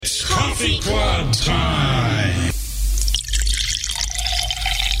Coffee Club time.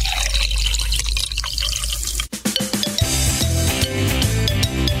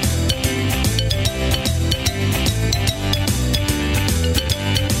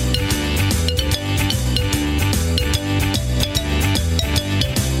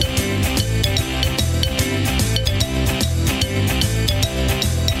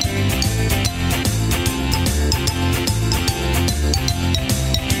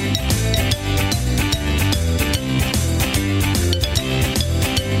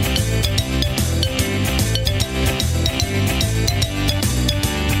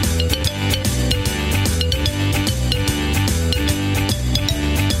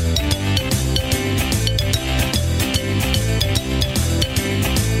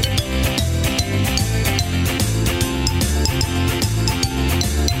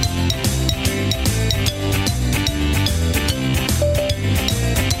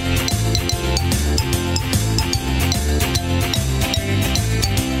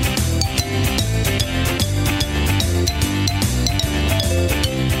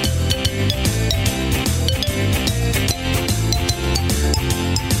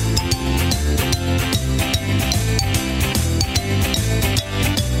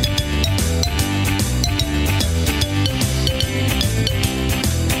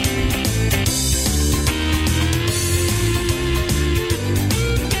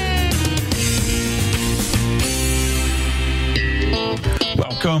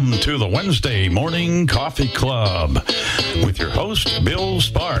 Welcome to the Wednesday Morning Coffee Club with your host, Bill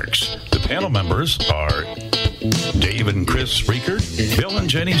Sparks. The panel members are Dave and Chris Riekert, Bill and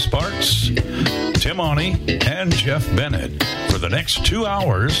Jenny Sparks, Tim Awney, and Jeff Bennett. For the next 2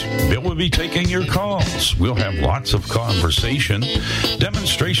 hours, Bill will be taking your calls. We'll have lots of conversation,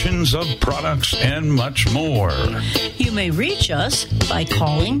 demonstrations of products, and much more. You may reach us by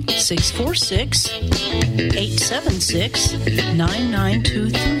calling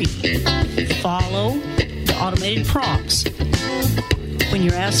 646-876-9923. Follow the automated prompts. When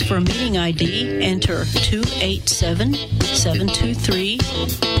you're asked for a meeting ID, enter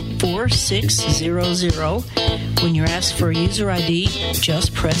 287-723-4600. When you're asked for a user ID,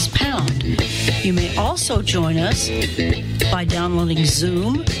 just press pound. You may also join us by downloading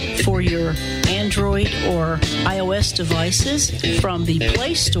Zoom for your Android or iOS devices from the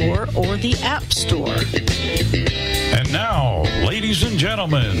Play Store or the App Store. And now, ladies and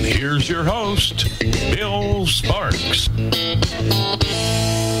gentlemen, here's your host, Bill Sparks.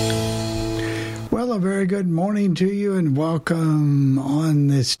 Well, a very good morning to you and welcome on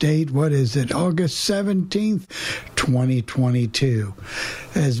this date. What is it? August 17th, 2022.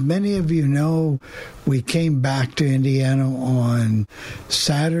 As many of you know, we came back to Indiana on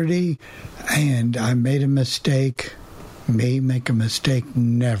Saturday and I made a mistake. May make a mistake,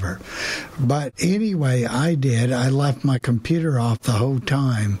 never. But anyway, I did. I left my computer off the whole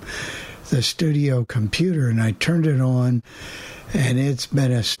time, the studio computer, and I turned it on. And it's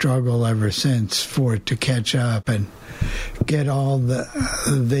been a struggle ever since for it to catch up and get all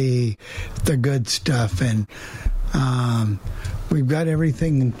the good stuff. And we've got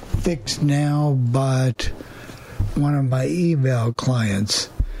everything fixed now, but one of my email clients,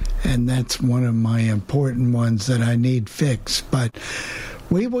 and that's one of my important ones that I need fixed. But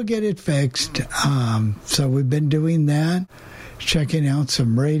we will get it fixed. So we've been doing that, checking out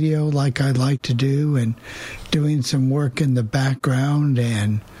some radio like I'd like to do, and doing some work in the background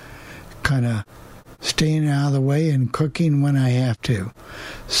and kind of staying out of the way and cooking when I have to.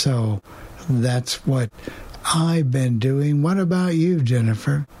 So that's what I've been doing. What about you,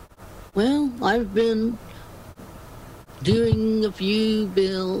 Jennifer? Well, I've been doing a few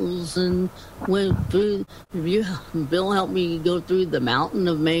bills and went through. Bill helped me go through the mountain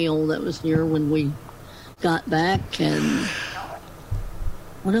of mail that was here when we got back. And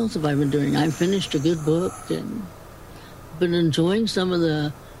what else have I been doing? I finished a good book and been enjoying some of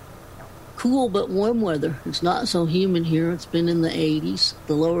the cool but warm weather. It's not so humid here. It's been in the 80s,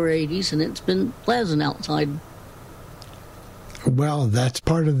 the lower 80s, and it's been pleasant outside. Well, that's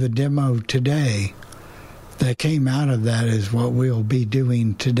part of the demo today. That came out of that is what we'll be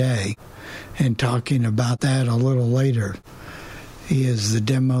doing today and talking about that a little later. Is the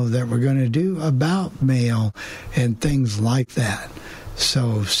demo that we're going to do about mail and things like that.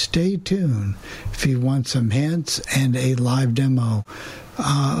 So stay tuned if you want some hints and a live demo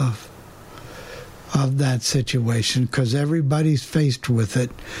of that situation, because everybody's faced with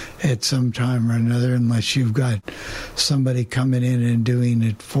it at some time or another unless you've got somebody coming in and doing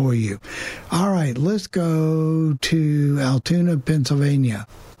it for you. All right, let's go to Altoona, Pennsylvania.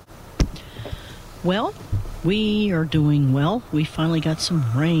 Well, We are doing well. We finally got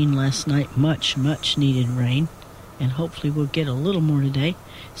some rain last night, much needed rain, and hopefully we'll get a little more today.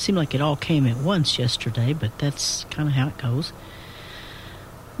 Seemed like it all came at once yesterday, but that's kind of how it goes.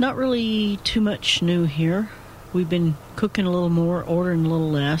 Not really too much new here. We've been cooking a little more, ordering a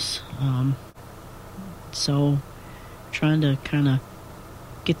little less, so trying to kind of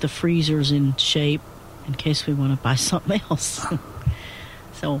get the freezers in shape in case we want to buy something else.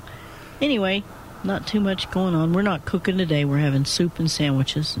 So anyway, not too much going on. We're not cooking today. We're having soup and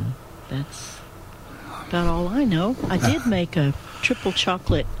sandwiches, and that's about all I know. I did make a triple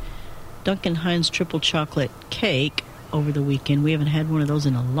chocolate, Duncan Hines triple chocolate cake over the weekend. We haven't had one of those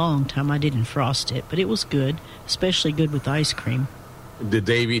in a long time. I didn't frost it, but it was good, especially good with ice cream. Did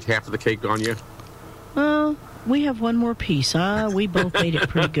Dave eat half of the cake on you? We have one more piece. We both ate it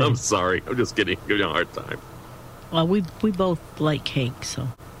pretty good. I'm sorry. I'm just kidding. Giving you a hard time. Well, we both like cake, so.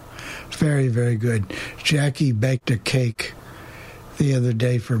 Very, very good. Jackie baked a cake the other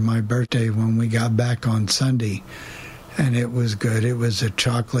day for my birthday when we got back on Sunday, and it was good. It was a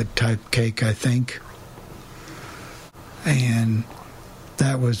chocolate-type cake, I think, and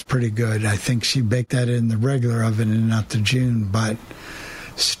that was pretty good. I think she baked that in the regular oven and not the June, but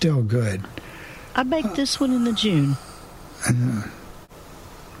still good. I baked this one in the June.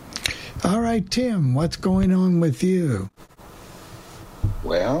 All right, Tim, what's going on with you?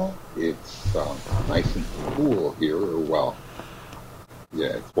 Well, it's nice and cool here. Well,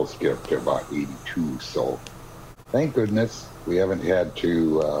 yeah, it's supposed to get up to about 82, so thank goodness we haven't had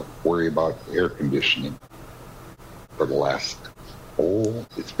to worry about air conditioning for the last,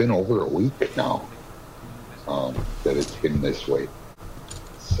 it's been over a week now that it's been this way.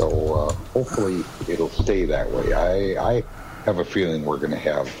 So hopefully it'll stay that way. I have a feeling we're going to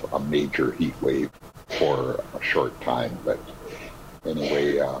have a major heat wave for a short time, but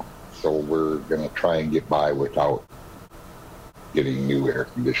anyway, so we're going to try and get by without getting new air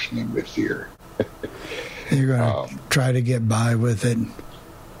conditioning this year. You're going to try to get by with it?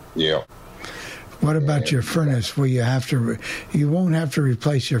 Yeah. What about your furnace? Will you have to? You won't have to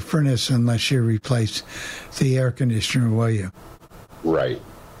replace your furnace unless you replace the air conditioner, will you? Right.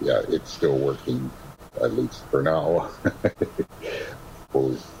 Yeah, it's still working, at least for now.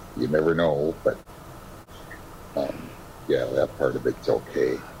 Suppose you never know, but yeah, that part of it's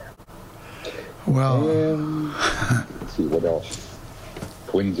okay. Well, let's see what else.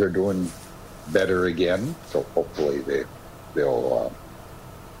 Twins are doing better again, so hopefully they'll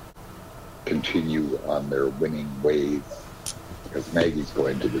continue on their winning ways. Because Maggie's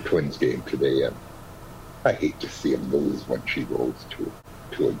going to the Twins game today, and I hate to see them lose when she goes to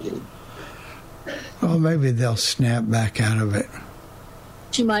a game. Well, maybe they'll snap back out of it.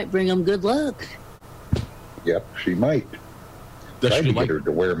 She might bring them good luck. Yep, she might. Does I tried to get her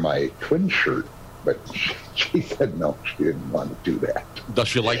to wear my twin shirt, but she said no, she didn't want to do that. Does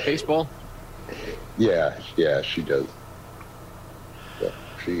she like baseball? Yeah, she does. So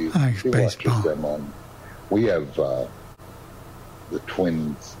she baseball. watches them on. We have the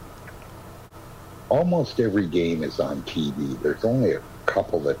Twins. Almost every game is on TV. There's only a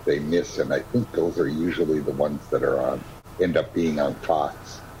couple that they miss, and I think those are usually the ones that are end up being on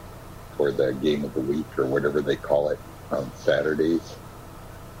Fox for the game of the week or whatever they call it on Saturdays.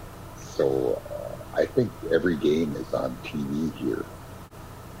 So I think every game is on TV here,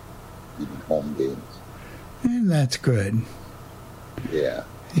 even home games. And that's good. Yeah.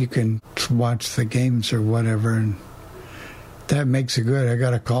 You can watch the games or whatever, and that makes it good. I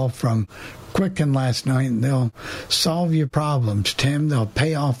got a call from Quicken last night, and they'll solve your problems, Tim. They'll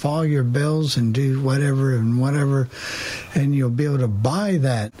pay off all your bills and do whatever, and you'll be able to buy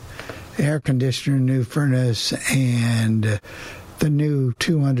that air conditioner, new furnace, and the new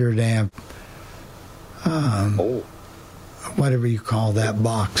 200 amp whatever you call that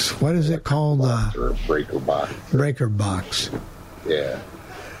box. What is it called? Or a breaker box. Breaker box. Yeah.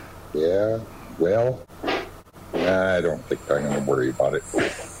 Well, I don't think I'm going to worry about it.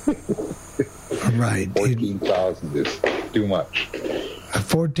 Right. 14,000 is too much.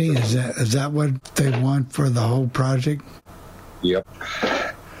 14, is that what they want for the whole project? Yep.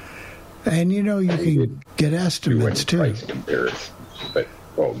 And you can get estimates too. Price comparisons, but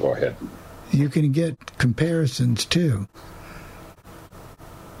go ahead. You can get comparisons too.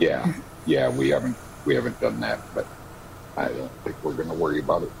 Yeah, we haven't done that, but I don't think we're going to worry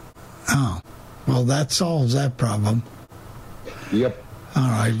about it. Oh, well, that solves that problem. Yep. All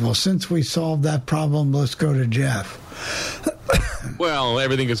right. Well, since we solved that problem, let's go to Jeff. Well,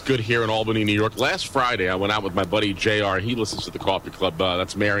 everything is good here in Albany, New York. Last Friday, I went out with my buddy JR. He listens to the Coffee Club.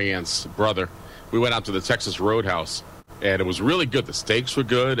 That's Marianne's brother. We went out to the Texas Roadhouse. And it was really good. The steaks were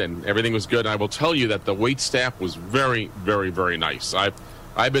good, and everything was good. And I will tell you that the wait staff was very, very, very nice.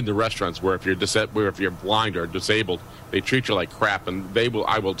 I've been to restaurants where if you're blind or disabled, they treat you like crap. And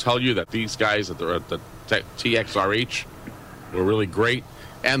I will tell you that these guys at the TXRH were really great.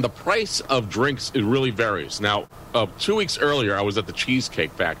 And the price of drinks, it really varies. Now, 2 weeks earlier, I was at the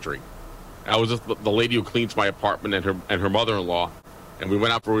Cheesecake Factory. I was with the lady who cleans my apartment and her mother-in-law, and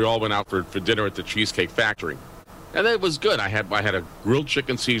we all went out for dinner at the Cheesecake Factory. And it was good. I had a grilled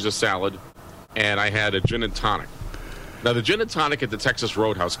chicken Caesar salad, and I had a gin and tonic. Now, the gin and tonic at the Texas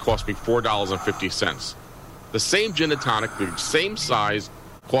Roadhouse cost me $4.50. The same gin and tonic, the same size,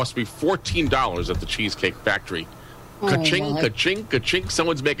 cost me $14 at the Cheesecake Factory. Ka-ching, ka-ching, ka-ching.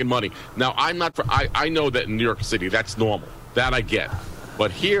 Someone's making money. Now, I know that in New York City, that's normal. That I get.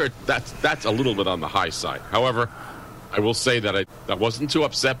 But here, that's a little bit on the high side. However, I will say that I wasn't too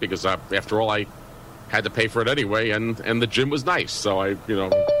upset because, after all, I had to pay for it anyway, and the gym was nice. So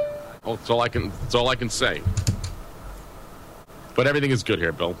that's all I can say. But everything is good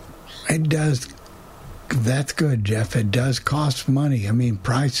here, Bill. It does. That's good, Jeff. It does cost money. I mean,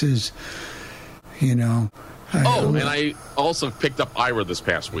 prices, and I also picked up Ira this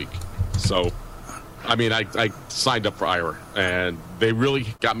past week. So, I signed up for Ira, and they really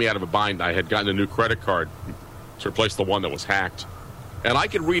got me out of a bind. I had gotten a new credit card to replace the one that was hacked. And I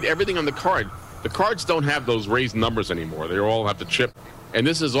could read everything on the card. The cards don't have those raised numbers anymore. They all have the chip. And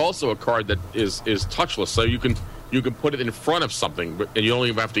this is also a card that is touchless, so you can put it in front of something, and you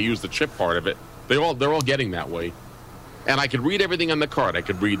only have to use the chip part of it. They're all getting that way. And I could read everything on the card. I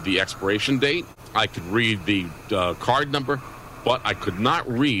could read the expiration date. I could read the card number, but I could not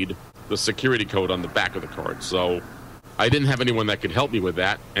read the security code on the back of the card. So I didn't have anyone that could help me with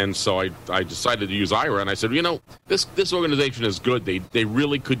that, and so I decided to use Ira. And I said, this organization is good. They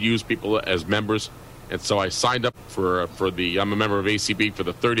really could use people as members. And so I signed up for I'm a member of ACB for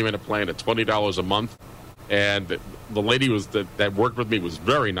the 30-minute plan at $20 a month. And the lady that worked with me was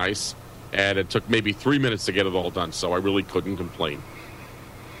very nice. And it took maybe 3 minutes to get it all done, so I really couldn't complain.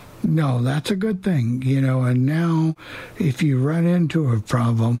 No, that's a good thing, and now if you run into a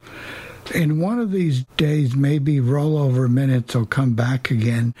problem, in one of these days, maybe rollover minutes will come back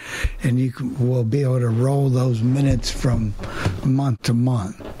again, and will be able to roll those minutes from month to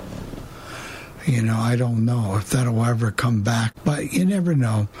month. I don't know if that'll ever come back, but you never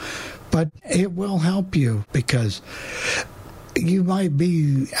know. But it will help you because you might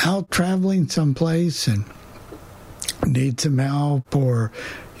be out traveling someplace and need some help, or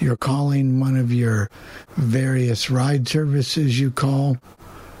you're calling one of your various ride services you call,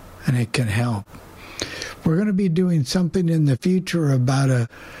 and it can help. We're going to be doing something in the future about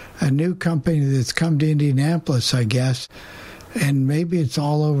a new company that's come to Indianapolis, I guess, and maybe it's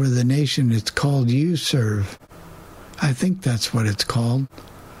all over the nation. It's called UServe. I think that's what it's called.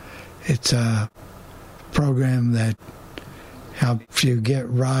 It's a program that helps you get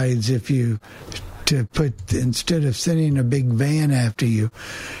rides instead of sending a big van after you,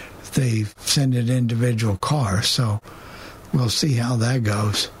 they send an individual car. So we'll see how that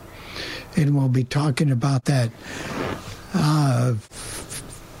goes. And we'll be talking about that.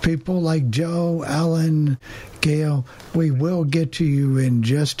 People like Joe, Ellen, Gail, we will get to you in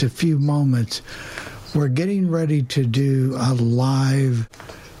just a few moments. We're getting ready to do a live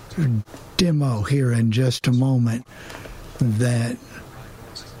demo here in just a moment that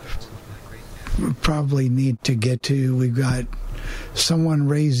we probably need to get to. We've got someone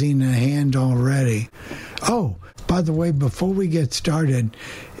raising a hand already. Oh, by the way, before we get started,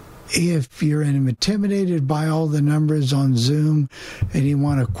 if you're intimidated by all the numbers on Zoom and you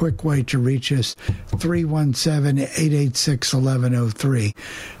want a quick way to reach us, 317-886-1103.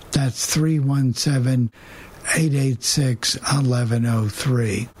 That's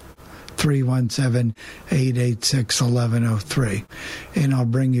 317-886-1103. 317-886-1103. And I'll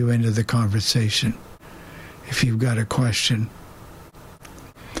bring you into the conversation if you've got a question.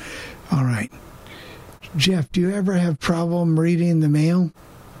 All right. Jeff, do you ever have problem reading the mail?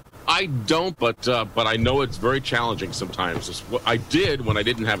 I don't, but I know it's very challenging sometimes. I did when I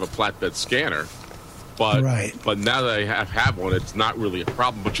didn't have a flatbed scanner, but right. But now that I have one, it's not really a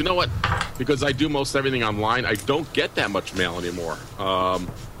problem. But you know what? Because I do most everything online, I don't get that much mail anymore.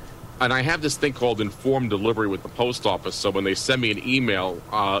 And I have this thing called informed delivery with the post office. So when they send me an email,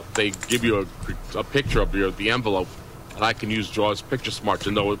 they give you a picture of the envelope, and I can use JAWS Picture Smart to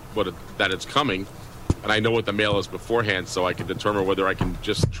know that it's coming. And I know what the mail is beforehand, so I can determine whether I can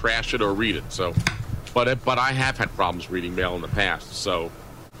just trash it or read it. So, but I have had problems reading mail in the past. So,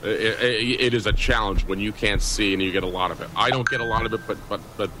 it is a challenge when you can't see and you get a lot of it. I don't get a lot of it,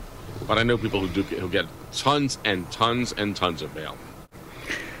 but I know people who get tons and tons and tons of mail.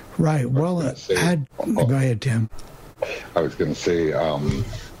 Right. Well, go ahead, Tim. I was going to say,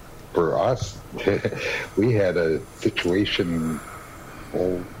 for us, we had a situation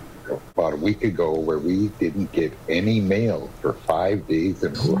about a week ago where we didn't get any mail for 5 days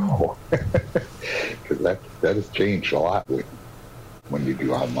in a row. Because that has changed a lot when you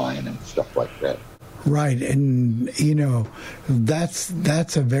do online and stuff like that. Right, and that's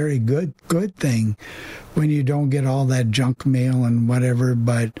a very good thing when you don't get all that junk mail and whatever.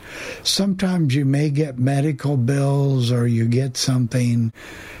 But sometimes you may get medical bills, or you get something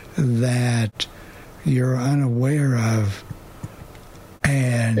that you're unaware of.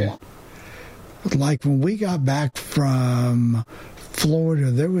 And like when we got back from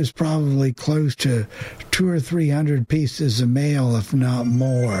Florida, there was probably close to 200 or 300 pieces of mail, if not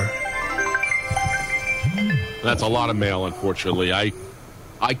more. That's a lot of mail, unfortunately. I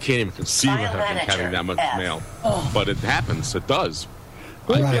can't even conceive of having that much mail. But it happens. It does.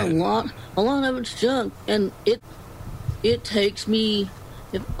 Right. A lot of it's junk, and it takes me,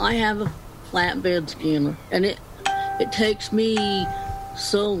 if I have a flatbed scanner, and it takes me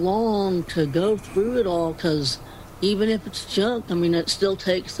so long to go through it all, because even if it's junk, I mean, it still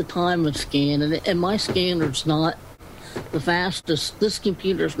takes the time of scanning, and my scanner's not the fastest. This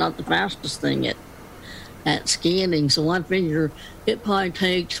computer's not the fastest thing at scanning, so I figure it probably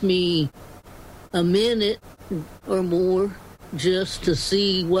takes me a minute or more just to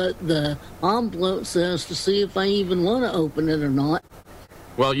see what the envelope says, to see if I even want to open it or not.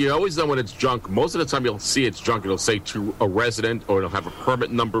 Well, you always know when it's junk. Most of the time you'll see it's junk. It'll say to a resident, or it'll have a permit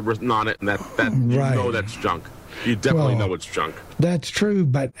number written on it, and that you know that's junk. You definitely know it's junk. That's true,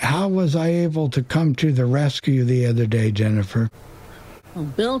 but how was I able to come to the rescue the other day, Jennifer? Well,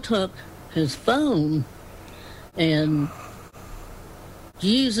 Bill took his phone, and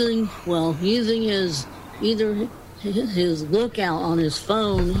using his lookout on his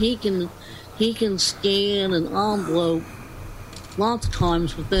phone, he can scan an envelope lots of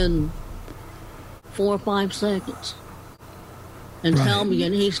times within 4 or 5 seconds and tell me.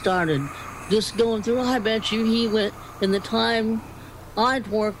 And he started just going through. I bet you he went, in the time I'd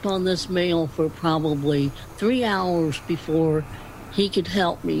worked on this mail for probably 3 hours before he could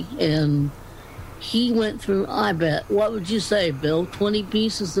help me, and he went through, I bet, what would you say, Bill, 20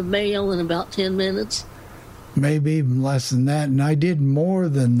 pieces of mail in about 10 minutes? Maybe even less than that, and I did more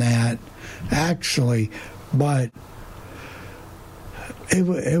than that, actually, but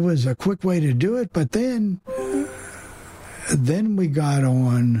it was a quick way to do it. But then we got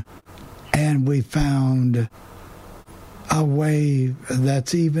on, and we found a way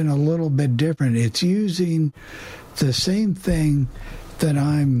that's even a little bit different. It's using the same thing that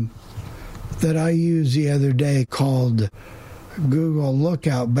I used the other day called Google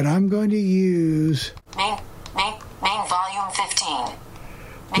Lookout, but I'm going to use main volume 15.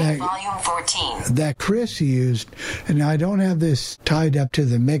 Volume 14. That Chris used, and I don't have this tied up to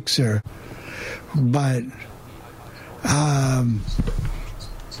the mixer, but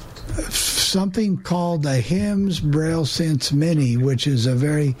something called the HIMS Braille Sense Mini, which is a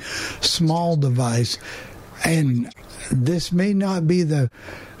very small device, and this may not be the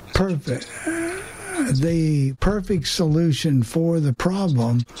perfect solution for the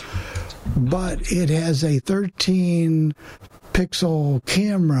problem, but it has a 13 pixel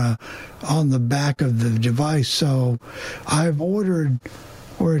camera on the back of the device. So I've ordered,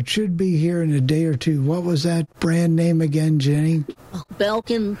 or it should be here in a day or two. What was that brand name again, Jenny?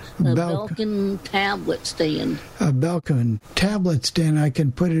 Belkin tablet stand. A Belkin tablet stand. I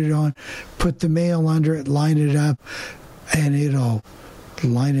can put it on, put the mail under it, line it up, and it'll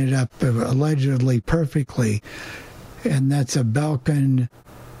line it up allegedly perfectly. And that's a Belkin,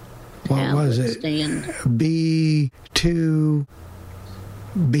 what tablet was it? Stand. B2B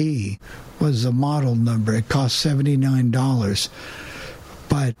was the model number. It cost $79.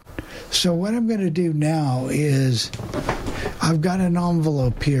 But so what I'm going to do now is I've got an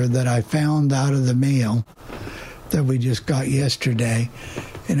envelope here that I found out of the mail that we just got yesterday,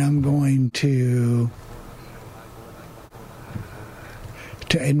 and I'm going to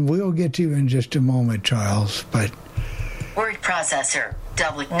and we'll get to you in just a moment, Charles, but word processor,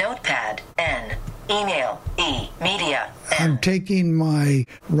 double notepad, N, email, E, media, I'm taking my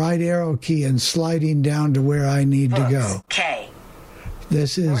right arrow key and sliding down to where I need books, to go. K.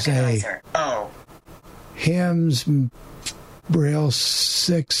 This is organizer, O. HIMS Braille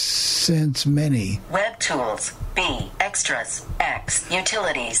 6 Sense Mini. Web tools, B. Extras, X.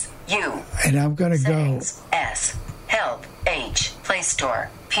 Utilities, U. And I'm going to go S. Help, H. Play Store,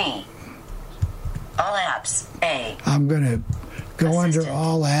 P. All apps, A. I'm going to go Assistant. under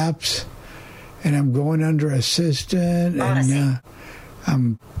all apps, And I'm going under Assistant,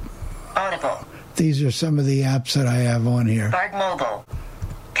 and Audible. These are some of the apps that I have on here. Bard Mobile.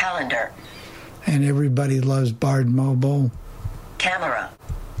 Calendar. And everybody loves Bard Mobile. Camera.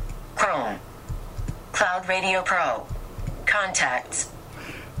 Chrome. Cloud Radio Pro. Contacts.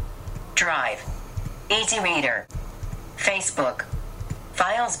 Drive. Easy Reader. Facebook.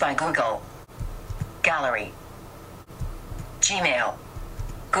 Files by Google. Gallery. Gmail.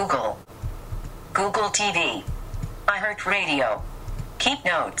 Google. Google TV. iHeartRadio. Keep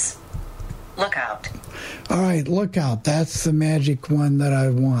Notes. Lookout. All right, Lookout. That's the magic one that I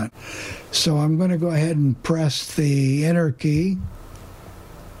want. So I'm going to go ahead and press the Enter key.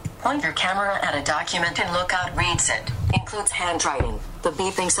 Point your camera at a document and Lookout reads it. Includes handwriting. The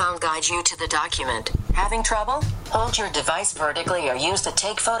beeping sound guides you to the document. Having trouble? Hold your device vertically or use the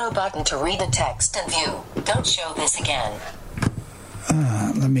Take Photo button to read the text and view. Don't show this again.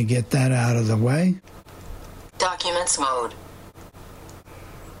 Let me get that out of the way. Documents mode.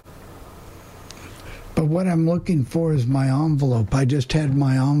 But what I'm looking for is my envelope. I just had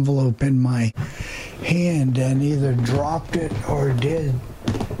my envelope in my hand and either dropped it or did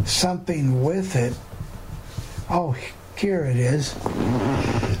something with it. Oh, here it is.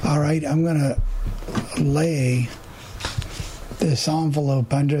 All right, I'm going to lay this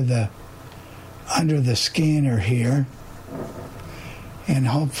envelope under the scanner here, and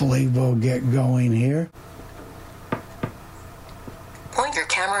hopefully we'll get going here. Point your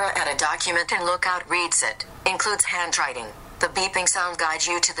camera at a document and Lookout reads it. Includes handwriting. The beeping sound guides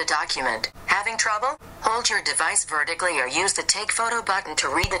you to the document. Having trouble? Hold your device vertically or use the Take Photo button to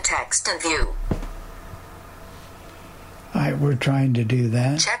read the text and view. All right, we're trying to do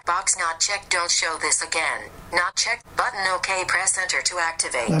that. Checkbox not checked. Don't show this again. Not checked. Button OK. Press Enter to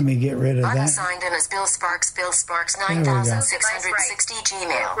activate. Let me get rid of Button that. signed in as Bill Sparks 9660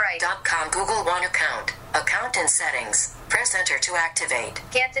 gmail.com. Google One account. Account and settings. Press Enter to activate.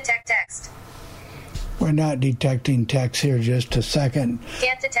 Can't detect text. We're not detecting text here. Just a second.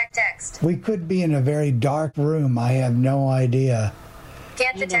 Can't detect text. We could be in a very dark room. I have no idea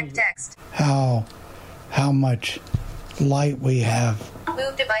Can't detect text. how much light we have.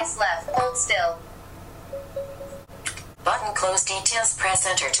 Move device left. Hold still. Button close details. Press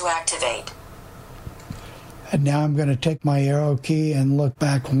Enter to activate. And now I'm going to take my arrow key and look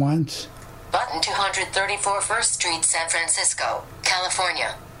back once. Button 234 First Street, San Francisco,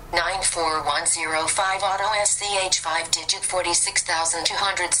 California. 94105 Auto SCH 5 digit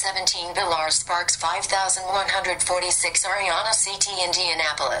 46,217 Bill R Sparks 5,146 Ariana CT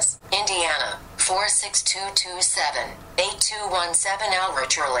Indianapolis, Indiana 46227 8217 Alra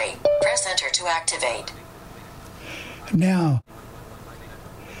Charlie. Press Enter to activate. Now,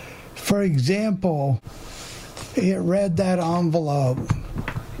 for example, it read that envelope,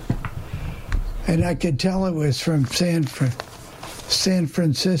 and I could tell it was from San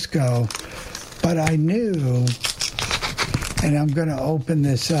Francisco, but I knew, and I'm going to open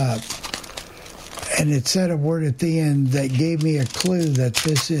this up, and it said a word at the end that gave me a clue that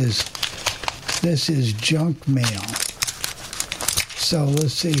this is junk mail. So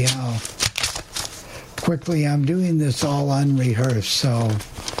let's see how quickly I'm doing this all unrehearsed, so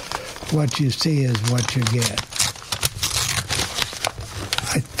what you see is what you get.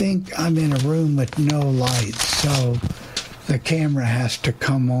 I think I'm in a room with no lights, so the camera has to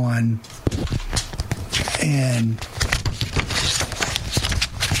come on, and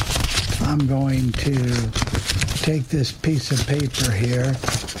I'm going to take this piece of paper here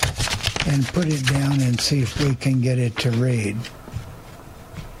and put it down and see if we can get it to read.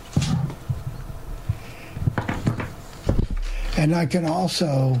 And I can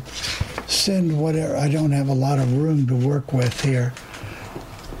also send whatever. I don't have a lot of room to work with here.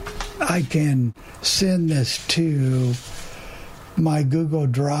 I can send this to my Google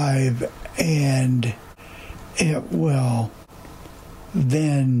Drive, and it will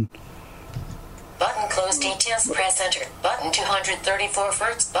then... Button close details, press Enter. Button 234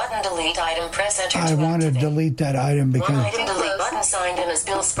 First. Button delete item, press Enter to I want to activate. delete that item because... One item delete button signed in as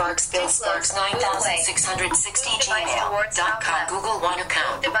Bill Sparks 9660 gmail.com. Google One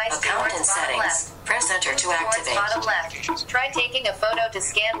account. Account and settings. Press Enter to activate. Bottom left. Try taking a photo to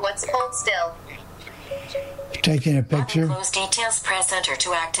scan what's hold still. Taking a picture. Button close details, press Enter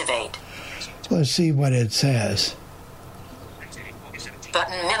to activate. Let's see what it says.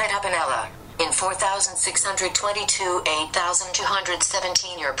 Button Minute Appanella. In 4,622,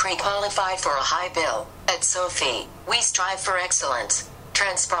 8,217 you're pre-qualified for a high bill. At Sophie, we strive for excellence.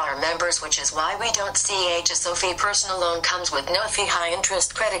 Transpar members, which is why we don't CH a Sophie personal loan comes with no fee high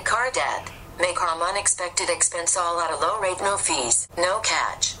interest credit card debt. Make our unexpected expense all at a low rate, no fees, no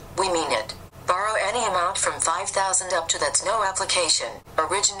catch. We mean it. Borrow any amount from $5,000 up to that's no application,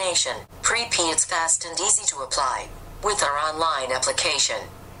 origination, pre-P. It's fast and easy to apply. With our online application,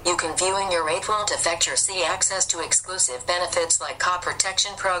 you can viewing your rate won't affect your C access to exclusive benefits like car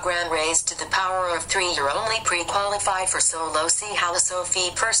protection program raised to the power of 3. You're only pre-qualified for solo C. How a Sophie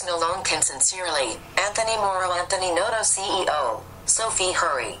personal loan can sincerely. Anthony Morrow, Anthony Noto, CEO. Sophie,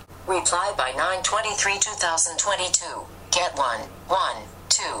 hurry. Reply by 9/23/2022. Get 1,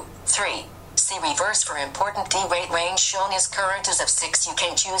 2, 3. See reverse for important D rate range shown is current as of 6. You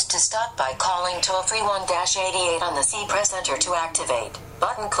can choose to stop by calling toll-free 1-88 on the C. Press enter to activate.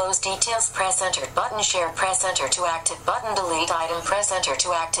 Button close details. Press enter. Button share. Press enter to activate. Button delete item. Press enter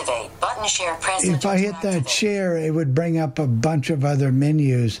to activate. Button share. Press enter. If I hit that share, it would bring up a bunch of other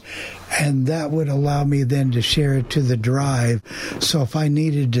menus, and that would allow me then to share it to the drive. So if I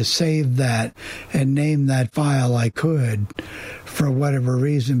needed to save that and name that file, I could, for whatever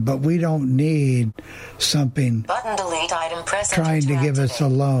reason. But we don't need something button delete item. Press trying to give us a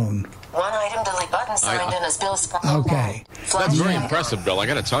loan. One item delete button signed in as Bill Sparks. Okay. That's very impressive, Bill. I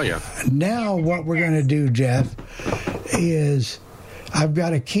got to tell you. Now what we're going to do, Jeff, is I've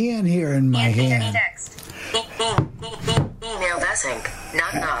got a can here in my hand. Email Desync.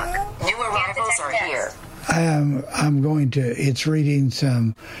 Knock knock. New arrivals are here. I'm going to. It's reading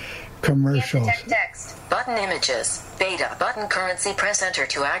some commercials. Text. Button images. Beta. Button currency. Press enter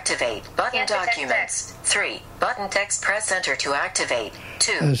to activate. Button documents. 3. Button text. Press enter to activate.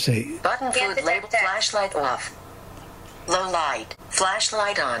 2. Let's see. Button food label. Flashlight off. Low light.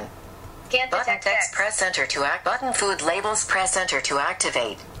 Flashlight on. Button text. Press enter to act. Button food labels. Press enter to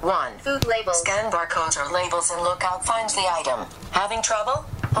activate. 1. Food labels. Scan barcodes or labels and lookout finds the item. Having trouble?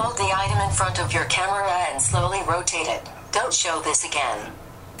 Hold the item in front of your camera and slowly rotate it. Don't show this again.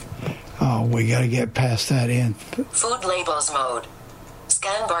 Oh, we got to get past that in. Food labels mode.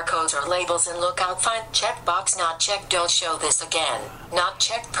 Scan barcodes or labels and lookout find. Checkbox not checked. Don't show this again. Not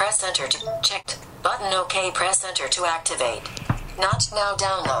checked. Press enter to checked. Button OK. Press enter to activate. Not now.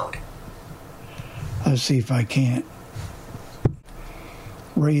 Download. Let's see if I can't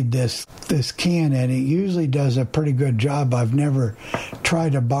read this can, and it usually does a pretty good job. I've never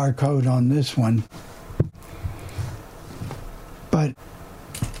tried a barcode on this one, but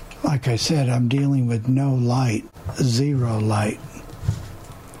like I said, I'm dealing with no light, 0 light.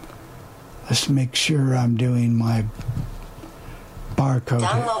 Let's make sure I'm doing my barcode.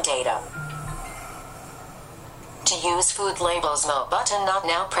 Download data. To use food labels mode. Button not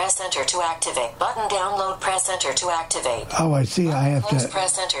now. Press enter to activate. Button download. Press enter to activate. Oh, I see. I have to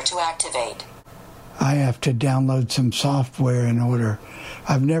press enter to activate. I have to download some software in order.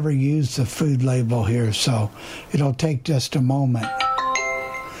 I've never used the food label here, so it'll take just a moment.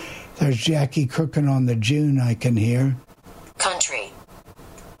 There's Jackie cooking on the June I can hear. Country.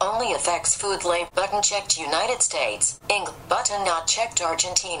 Only affects food label. Button checked United States. England. Button not checked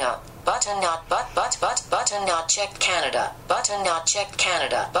Argentina. Button not button not checked Canada. Button not checked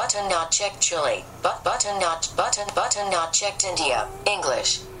Canada. Button not checked Chile. Button not checked India.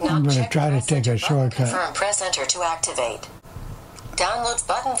 English. I'm going to try to take a shortcut. Confirm. Press enter to activate. Downloads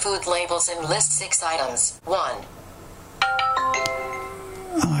button food labels and list 6 items. 1.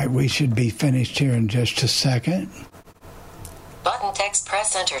 All right, we should be finished here in just a second. Button text.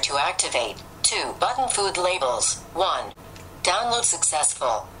 Press enter to activate. 2. Button food labels. 1. Download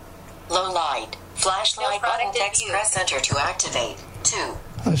successful. Low light. Flashlight. Button text. Press enter to activate. 2.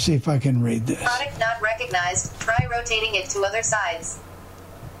 Let's see if I can read this. Product not recognized. Try rotating it to other sides.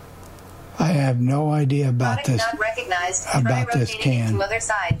 I have no idea about Product this. not recognized. About Try this rotating it can. to other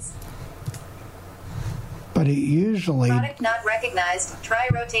sides. But it usually Product not recognized. Try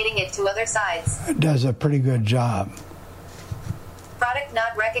rotating it to other sides. does a pretty good job. Product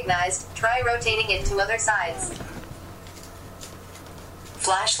not recognized. Try rotating it to other sides.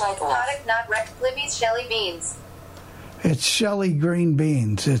 Flashlight off. Product not Libby's Shelly Beans. It's Shelly green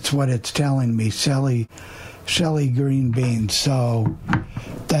beans. It's what it's telling me. Shelly green beans. So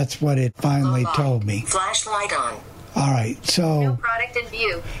that's what it finally told me. Flashlight on. All right. No So product in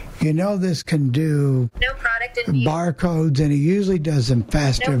view. you know this can do No product in view. barcodes, and it usually does them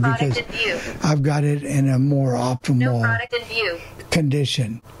faster No product because in view. I've got it in a more No optimal product in view.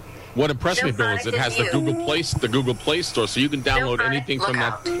 condition. What impressed me, Bill, is it has the Google Play Store, so you can download anything from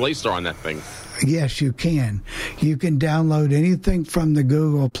that Play Store on that thing. Yes, you can. You can download anything from the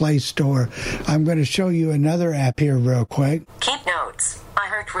Google Play Store. I'm going to show you another app here real quick. Keep notes.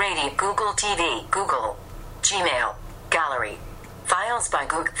 iHeartRadio, Google TV, Google, Gmail, Gallery, Files by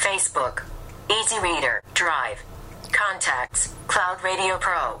Google, Facebook, Easy Reader, Drive, Contacts, Cloud Radio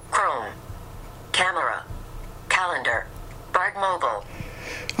Pro, Chrome, Camera, Calendar, Bard Mobile.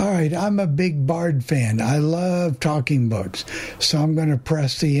 All right, I'm a big Bard fan. I love talking books. So I'm going to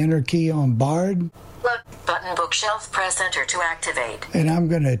press the enter key on Bard. Button bookshelf, press enter to activate. And I'm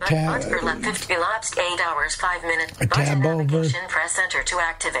going to tab. Elapsed 8 hours, 5 minutes. Tab over. Navigation, press enter to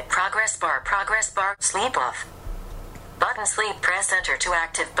activate. Progress bar, sleep off. Button sleep, press enter to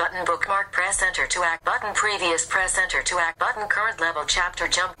active. Button bookmark, press enter to act. Button previous, press enter to act. Button current level chapter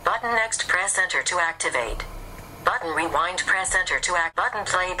jump. Button next, press enter to activate. Button rewind, press enter to act. Button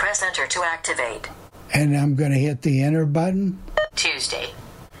play, press enter to activate. And I'm going to hit the enter button. Tuesday,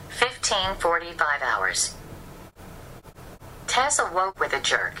 15:45 hours. Tess awoke with a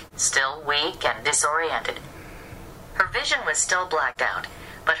jerk, still weak and disoriented. Her vision was still blacked out,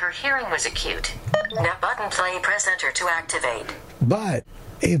 but her hearing was acute. Now button play, press enter to activate. But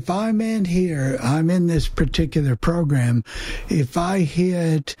if I'm in here, I'm in this particular program, if I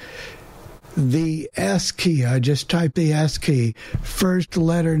hit the S key, I just type the S key, first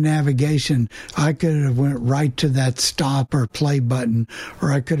letter navigation, I could have went right to that stop or play button,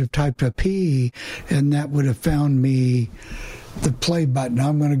 or I could have typed a P and that would have found me the play button.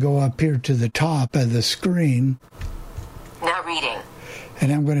 I'm going to go up here to the top of the screen. Now reading.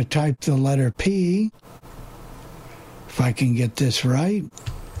 And I'm going to type the letter P, if I can get this right.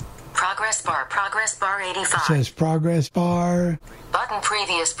 Progress bar 85. It says progress bar. Button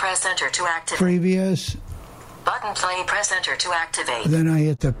previous, press enter to activate. Previous. Button play, press enter to activate. Then I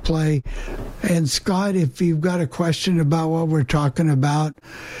hit the play. And Scott, if you've got a question about what we're talking about,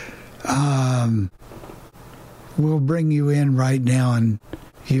 we'll bring you in right now and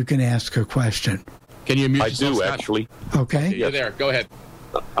you can ask a question. Can you mute I yourself, do, Scott? actually. Okay. You're there. Go ahead.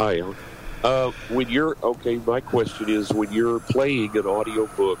 I am. When you're my question is, when you're playing an audio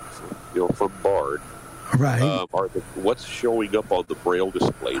book, from Bard, right? What's showing up on the Braille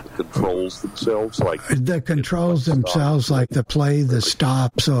display? The controls themselves, the controls themselves, like the play, the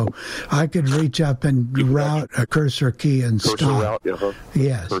stop. So I could reach up and route a cursor key and stop.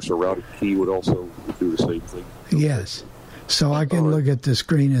 Yes. Cursor route key would also do the same thing. Yes. So I can look at the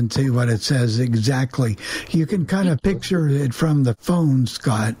screen and see what it says exactly. You can kind of picture it from the phone,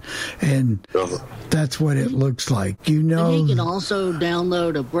 Scott, and that's what it looks like. And you can also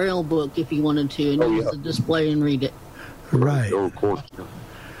download a Braille book if you wanted to and use the display and read it. Right. Oh, of course.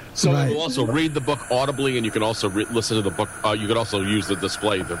 So you will also read the book audibly, and you can also listen to the book. You could also use the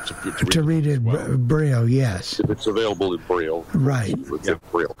display to read it Braille, yes. If it's available in Braille. Right. With a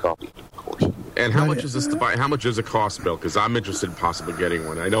Braille copy, of course. And how much is this to buy? How much does it cost, Bill? Because I'm interested in possibly getting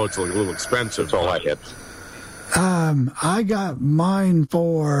one. I know it's a little expensive. That's all I had. I got mine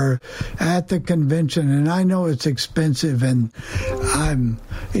at the convention, and I know it's expensive, and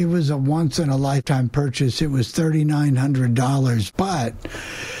it was a once-in-a-lifetime purchase. It was $3,900, but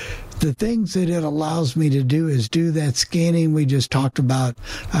the things that it allows me to do is do that scanning we just talked about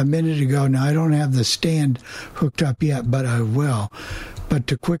a minute ago. Now, I don't have the stand hooked up yet, but I will. But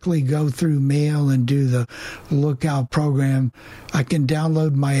to quickly go through mail and do the Lookout program, I can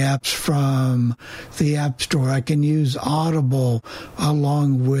download my apps from the App Store. I can use Audible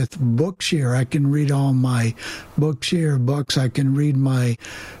along with Bookshare. I can read all my Bookshare books. I can read my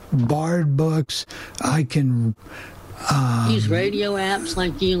Bard books. I can use radio apps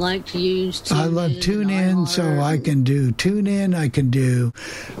like you like to use. I love TuneIn, so I can do TuneIn. I can do,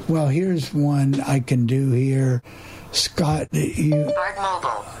 here's one I can do here. Scott, Bard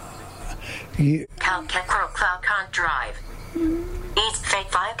Mobile. Cloud Drive. East Fake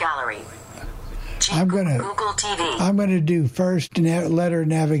 5 Gallery. Google TV. I'm gonna do first letter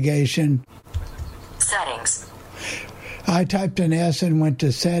navigation. Settings. I typed an S and went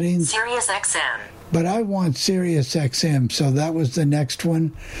to settings. Sirius XM. But I want Sirius XM, so that was the next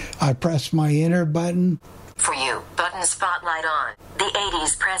one. I pressed my enter button. For you, button spotlight on. The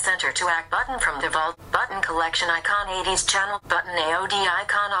 80s, press enter to act. Button from default. Button collection icon 80s channel. Button AOD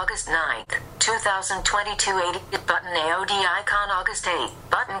icon August 9th, 2022 80. Button AOD icon August 8th.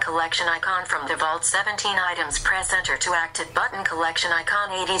 Button collection icon from default 17 items. Press enter to active. Button collection icon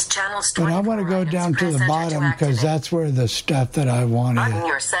 80s channels. But I want to go down to the bottom because that's where the stuff that I want is. Button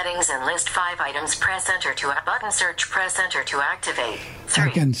your settings and list 5 items. Press enter to button search. Press enter to activate. 3. I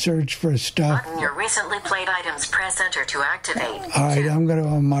can search for stuff. Button your recently played items. Press enter to activate. All right, I'm going to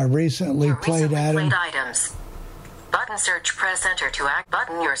on my recently played items. Button search. Press enter to act.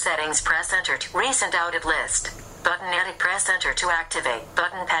 Button your settings. Press enter to recent outed list. Button edit. Press enter to activate.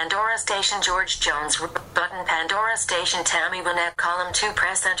 Button Pandora Station George Jones. Button Pandora Station Tammy Wynette. Column 2.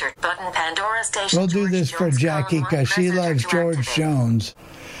 Press enter. Button Pandora Station. We'll do this for Jackie because she loves George Jones.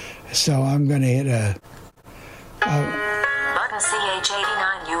 So I'm going to hit a button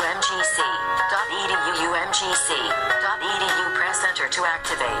CH89 UMGC.edu UMGC.edu. Press enter enter to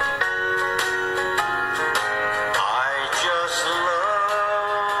activate. I just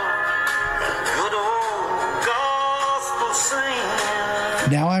love good old gospel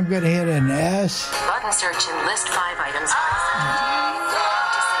singing. Now I'm going to hit an S. Button search and list 5 items by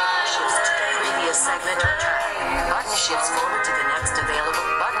shifts to the previous segment or track. Button shifts forward to the next available.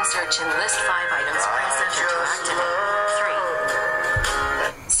 Button search and list 5 items. Press enter to activate. 3.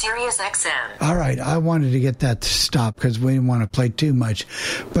 Sirius XM. All right, I wanted to get that to stop because we didn't want to play too much.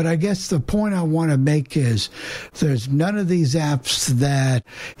 But I guess the point I want to make is there's none of these apps that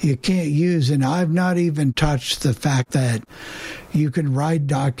you can't use, and I've not even touched the fact that you can write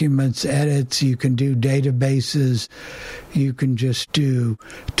documents, edits, you can do databases, you can just do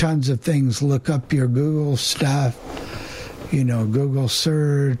tons of things, look up your Google stuff, Google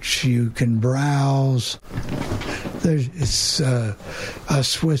search, you can browse. It's a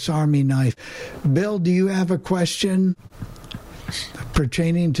Swiss Army knife. Bill, do you have a question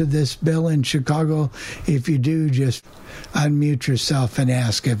pertaining to this bill in Chicago? If you do, just unmute yourself and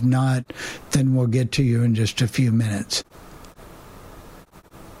ask. If not, then we'll get to you in just a few minutes.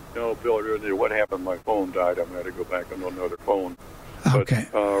 No, Bill, what happened? My phone died. I'm going to go back on another phone. Okay.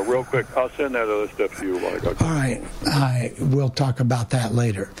 But, real quick, I'll send that other stuff to you. All right. We'll talk about that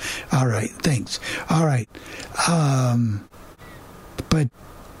later. All right. Thanks. All right. But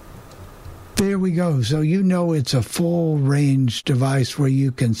there we go. So it's a full-range device where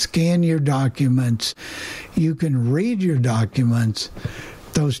you can scan your documents, you can read your documents,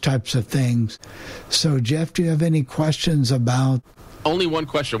 those types of things. So, Jeff, do you have any questions about... Only one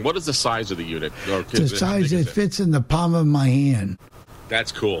question. What is the size of the unit? The size, it fits in the palm of my hand.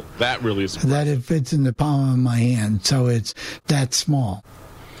 That's cool. That really is impressive. That it fits in the palm of my hand, so it's that small.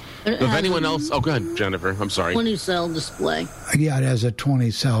 If anyone else... Oh, go ahead, Jennifer. I'm sorry. 20-cell display. Yeah, it has a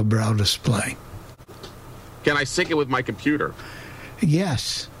 20-cell Braille display. Can I sync it with my computer?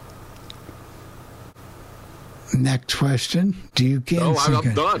 Yes. Next question. Do you can? No,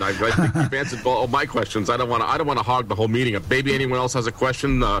 I'm done. I think you've answered all my questions. I don't want to hog the whole meeting up. Maybe anyone else has a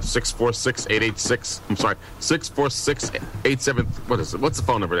question? 646-886. I'm sorry, 646-87. What is it? What's the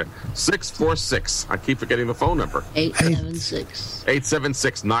phone number there? 646. I keep forgetting the phone number. 876.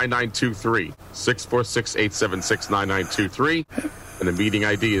 876-9923. 646-876-9923. And the meeting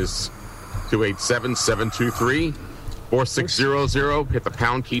ID is 287-723. 4600, hit the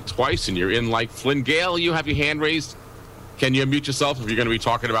pound key twice, and you're in like Flynn. Gail, you have your hand raised. Can you unmute yourself if you're going to be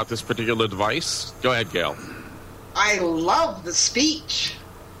talking about this particular device? Go ahead, Gail. I love the speech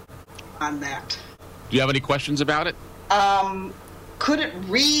on that. Do you have any questions about it? Could it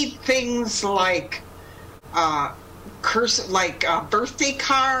read things like birthday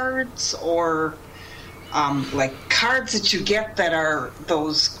cards or like cards that you get that are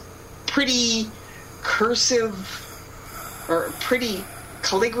those pretty cursive or pretty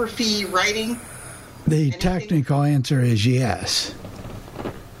calligraphy writing? The technical answer is yes.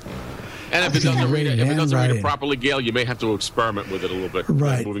 And if it doesn't read it properly, Gail, you may have to experiment with it a little bit,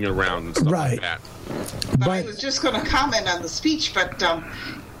 right? Moving it around and stuff like that. But I was just going to comment on the speech, but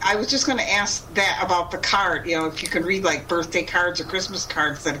I was just going to ask that about the card. If you could read like birthday cards or Christmas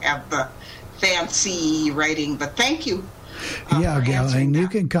cards that have the fancy writing. But thank you. Yeah, Gail, and you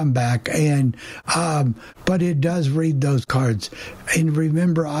can come back, and but it does read those cards. And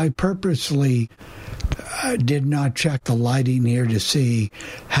remember, I purposely did not check the lighting here to see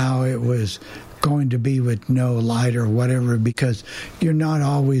how it was going to be with no light or whatever, because you're not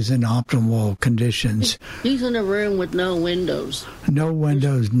always in optimal conditions. He's in a room with no windows. No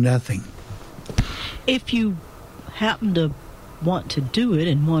windows, nothing. If you happen to want to do it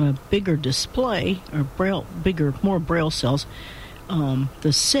and want a bigger display or more Braille cells,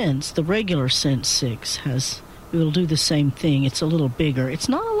 the regular Sense 6 it'll do the same thing. It's a little bigger. It's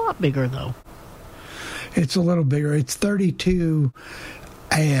not a lot bigger though. It's a little bigger. It's 32,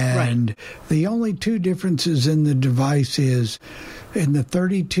 and the only two differences in the device is in the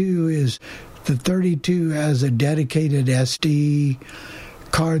 32 has a dedicated SD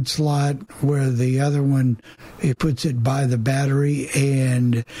card slot, where the other one, it puts it by the battery,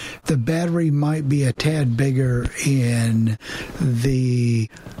 and the battery might be a tad bigger in the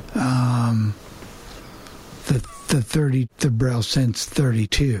Braille Sense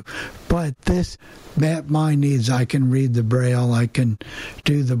 32. But mine needs, I can read the Braille, I can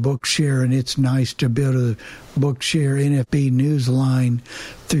do the Bookshare, and it's nice to be able to Bookshare NFB Newsline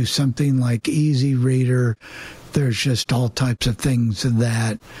through something like Easy Reader. There's just all types of things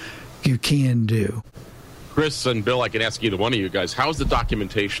that you can do. Chris and Bill, I can ask either one of you guys, how's the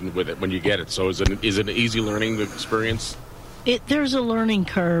documentation with it when you get it? So is it an easy learning experience? There's a learning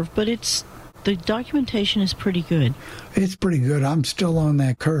curve, but it's The documentation is pretty good. It's pretty good. I'm still on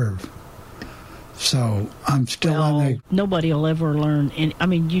that curve. So I'm still on the... Nobody will ever learn.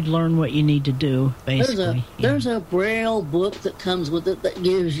 You learn what you need to do, basically. There's a Braille book that comes with it that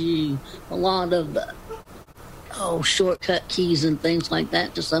gives you a lot of shortcut keys and things like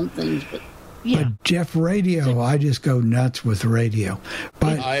that to some things. But Jeff, radio, I just go nuts with radio.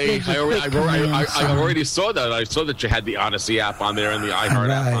 But I already saw that. I saw that you had the Odyssey app on there and the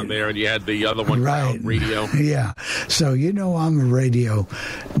iHeart app on there, and you had the other one, radio. Yeah. So I'm a radio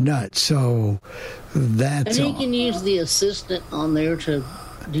nut. So that's. And you can use the assistant on there to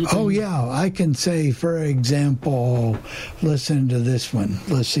do things. Oh yeah, I can say, for example, listen to this one.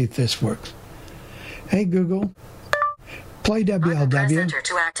 Let's see if this works. Hey Google, play WLW. Press enter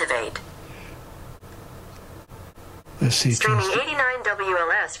to activate. Let's see. Streaming 89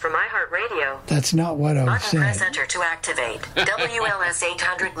 WLS from iHeartRadio. That's not what I was saying. Press enter to activate. WLS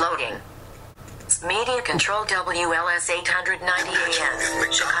 800 loading. Media control WLS 890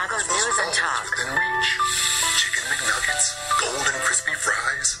 AM. Chicago News and Talk. Chicken McNuggets, golden crispy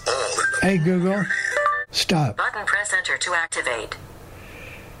fries, all in the... Hey Google, stop. Button press enter to activate.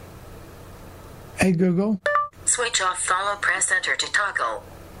 Hey Google. Switch off follow press enter to toggle.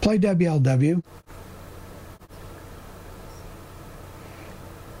 Play WLW.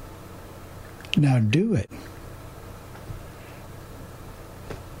 Now do it.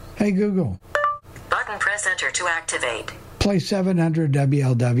 Hey Google. Button press enter to activate. Play 700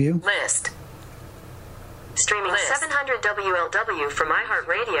 WLW. List. Streaming 700 WLW from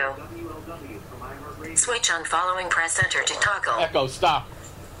iHeartRadio. Switch on following press enter to toggle. Echo, stop.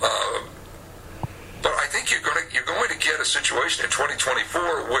 But I think you're going to get a situation in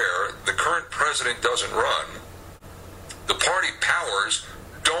 2024 where the current president doesn't run. The party powers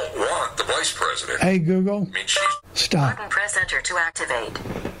don't want the vice president. Hey Google, stop. Button press enter to activate.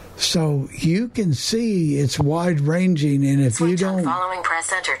 So you can see it's wide ranging, and if you don't following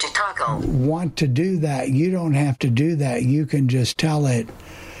press enter to toggle. Want to do that, you don't have to do that. You can just tell it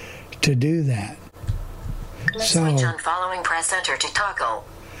to do that. Switch on following press enter to toggle.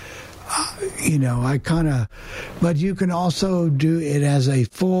 But you can also do it as a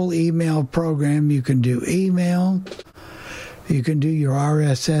full email program. You can do email. You can do your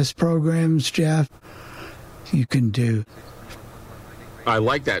RSS programs, Jeff. You can do... I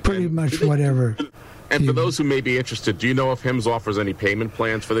like that. Pretty much whatever. And for those who may be interested, do you know if HIMS offers any payment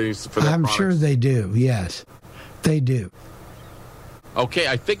plans for these? For their products? Sure they do. Yes, they do. Okay,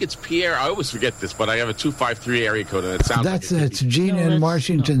 I think it's Pierre. I always forget this, but I have a 253 area code, and it sounds that's Gina in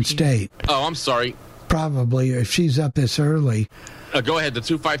Washington State. Oh, I'm sorry. Probably, if she's up this early. Go ahead, the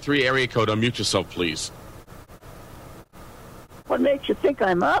 253 area code. Unmute yourself, please. What makes you think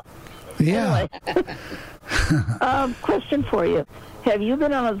I'm up? Yeah. Anyway. Question for you. Have you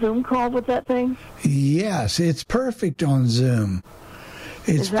been on a Zoom call with that thing? Yes, it's perfect on Zoom.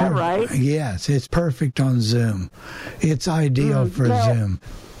 Is that right? Yes, it's perfect on Zoom. It's ideal for Zoom.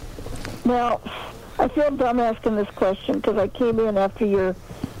 Well, I feel dumb asking this question because I came in after your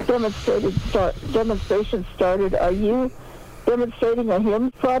demonstration started. Are you demonstrating a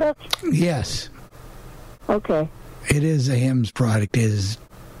HIMS product? Yes. Okay. It is a HIMS product.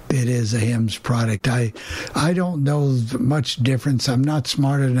 It is a HIMS product. I don't know much difference. I'm not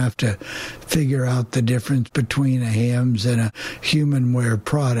smart enough to figure out the difference between a HIMS and a humanware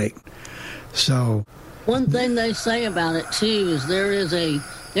product. So one thing they say about it too is there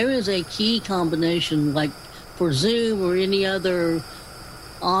is a key combination, like for Zoom or any other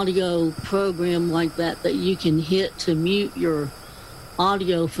audio program like that you can hit to mute your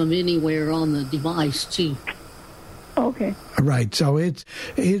audio from anywhere on the device too. Okay. Right. So it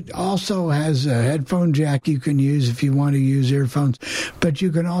also has a headphone jack you can use if you want to use earphones, but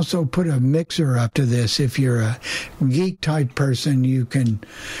you can also put a mixer up to this. If you're a geek type person, you can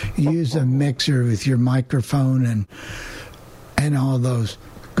use a mixer with your microphone and all those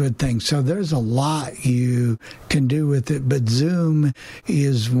good things. So there's a lot you can do with it, but Zoom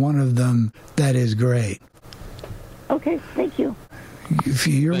is one of them that is great. Okay. Thank you.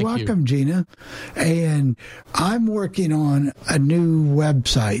 You're welcome, Gina. And I'm working on a new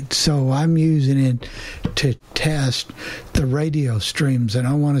website, so I'm using it to test the radio streams, and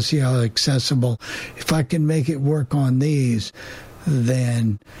I want to see how accessible. If I can make it work on these,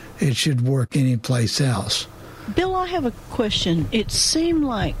 then it should work anyplace else. Bill, I have a question. It seemed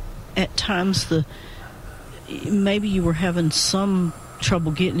like at times maybe you were having some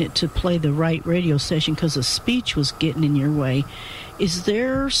trouble getting it to play the right radio station because the speech was getting in your way. Is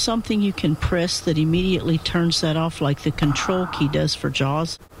there something you can press that immediately turns that off, like the control key does for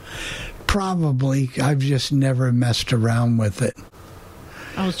JAWS? Probably. I've just never messed around with it.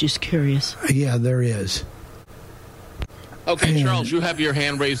 I was just curious. Yeah, there is. Okay, And- Charles, you have your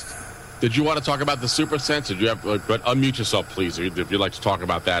hand raised. Did you want to talk about the Super Sense? Did you have? But unmute yourself, please, if you'd like to talk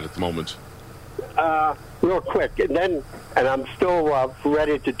about that at the moment. Real quick, and I'm still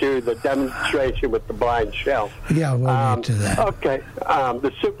ready to do the demonstration with the blind shell. Yeah, we'll get to that. Okay,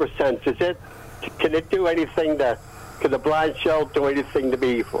 the Super Sense, can it do anything can the blind shell do anything to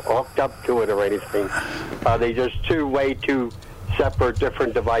be hooked up to it or anything? Are they just two separate,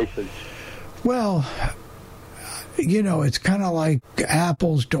 different devices? Well, it's kind of like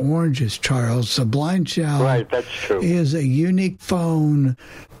apples to oranges, Charles. The blind shell Right, that's true. is a unique phone,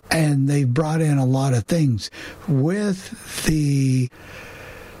 and they brought in a lot of things. With the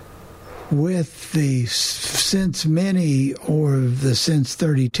Sense Mini or the Sense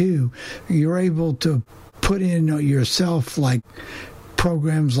 32, you're able to put in yourself like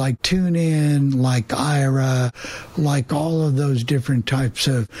programs like TuneIn, like Aira, like all of those different types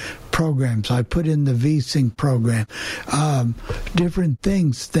of programs. I put in the VSync program, different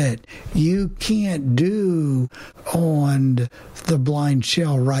things that you can't do on the blind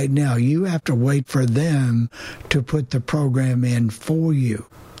shell right now. You have to wait for them to put the program in for you.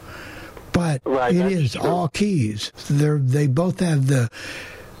 But Right, it that's is true. all keys. They both have the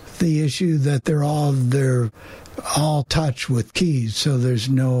issue that they're all touch with keys, so there's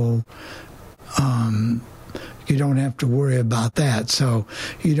no you don't have to worry about that. So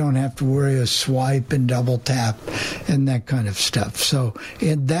you don't have to worry a swipe and double tap and that kind of stuff. So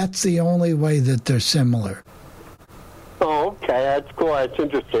that's the only way that they're similar. Oh, okay, that's cool. That's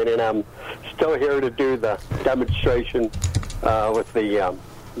interesting, and I'm still here to do the demonstration with the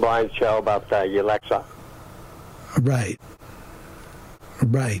blind shell about the Alexa. Right.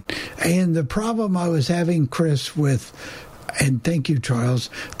 And the problem I was having, Chris, and thank you,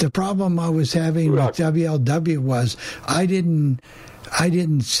 Charles, the problem I was having with WLW was I didn't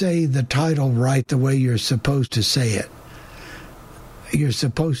say the title right the way you're supposed to say it. You're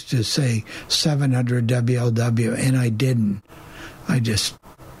supposed to say 700 WLW, and I didn't. I just,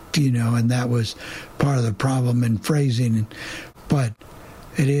 and that was part of the problem in phrasing. But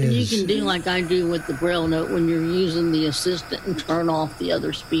it is. And you can do like I do with the Braille note when you're using the assistant and turn off the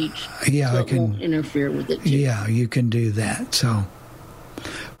other speech. Yeah, so I it can won't interfere with it. Too. Yeah, you can do that. So,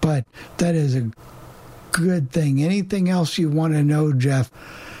 but that is a good thing. Anything else you want to know, Jeff?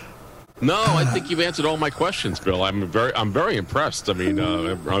 No, I think you've answered all my questions, Bill. I'm very impressed. I mean,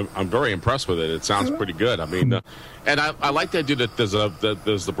 I'm very impressed with it. It sounds pretty good. I mean, and I like the idea that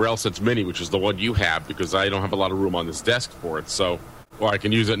there's the Braille Sense Mini, which is the one you have, because I don't have a lot of room on this desk for it. So, or I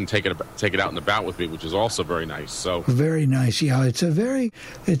can use it and take it out and about with me, which is also very nice. So very nice. Yeah, it's a very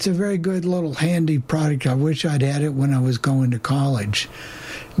good little handy product. I wish I'd had it when I was going to college.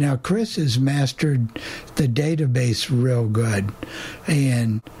 Now, Chris has mastered the database real good,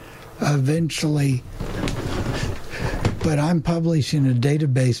 and eventually, but I'm publishing a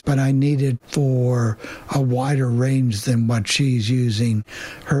database, but I need it for a wider range than what she's using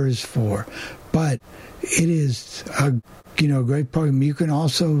hers for. But it is a great program. You can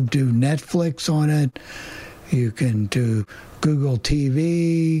also do Netflix on it. You can do Google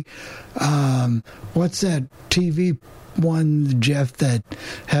TV. What's that TV one, Jeff, that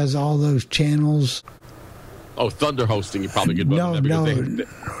has all those channels? Oh, Thunder Hosting, you probably could No,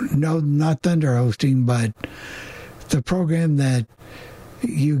 not Thunder Hosting, but the program that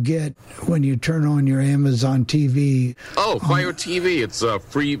you get when you turn on your Amazon TV. Oh, Fire TV. It's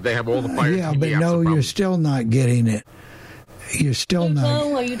free. They have all the Fire TV. Yeah, but no, you're still not getting it. You're still Pluto?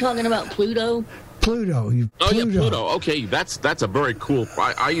 not. Are you talking about Pluto? Pluto. Oh, yeah, Pluto. Okay, that's a very cool.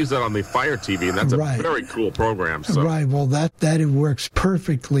 I use that on the Fire TV, and that's a very cool program. So. Right. Well, that it works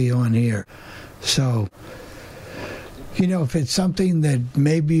perfectly on here. So, if it's something that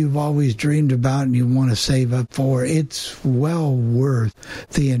maybe you've always dreamed about and you want to save up for, it's well worth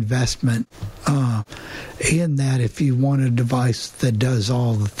the investment in that if you want a device that does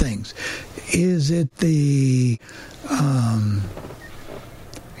all the things. Is it the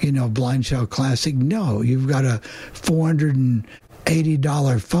Blind Shell Classic? No, you've got a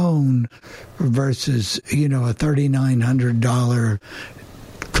 $480 phone versus, a $3,900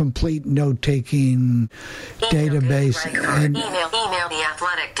 complete note-taking database. And email the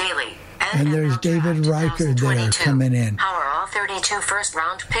Athletic Daily. And there's David Riker there coming in. How are all 32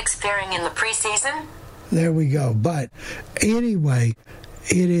 first-round picks faring in the preseason? There we go. But anyway,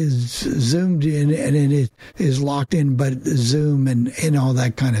 it is zoomed in and it is locked in, but Zoom and all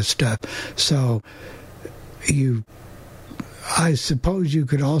that kind of stuff. So I suppose you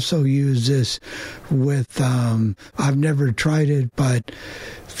could also use this with, I've never tried it, but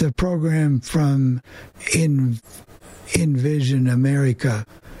the program from Envision America,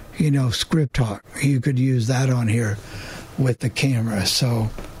 Script Talk. You could use that on here with the camera. So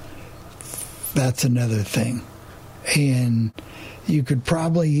that's another thing. And you could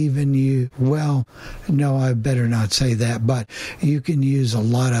probably even use, well, no, I better not say that, but you can use a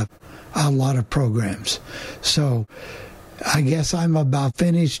lot of programs. So I guess I'm about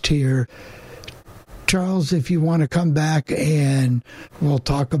finished here. Charles, if you want to come back and we'll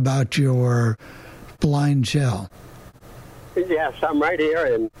talk about your blind shell. Yes, I'm right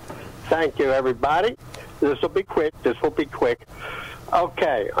here, and thank you, everybody. This will be quick.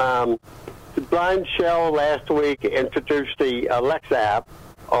 Okay, the blind shell last week introduced the Alexa app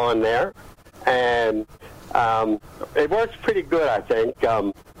on there, and it works pretty good, I think.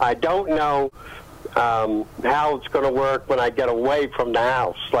 I don't know how it's going to work when I get away from the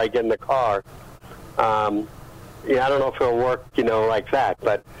house, like in the car. I don't know if it'll work, like that,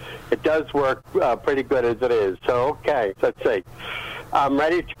 but it does work pretty good as it is. So, okay, let's see. I'm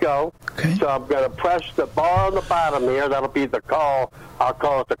ready to go. Okay. So I'm going to press the bar on the bottom here. That'll be the call. I'll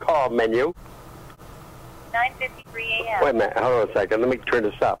call it the call menu. 9:53 a.m. Wait a minute. Hold on a second. Let me turn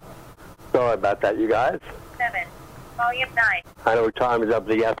this up. Sorry about that, you guys. 7. Volume 9. I know time is up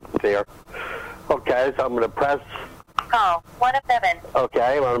to yes here. Okay, so I'm going to press... Call 1 of 7.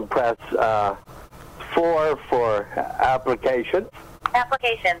 Okay, I'm going to press 4 for applications.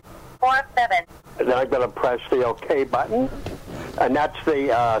 Applications 4 of 7. And then I'm going to press the OK button. And that's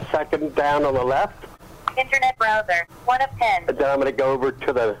the second down on the left. Internet browser 1 of 10. And then I'm going to go over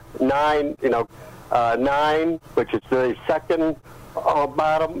to the 9, 9, which is the second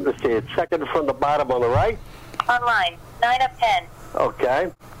bottom. Let's see, it's second from the bottom on the right. Online 9 of 10.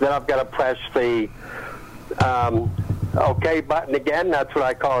 Okay. Then I've got to press the OK button again. That's what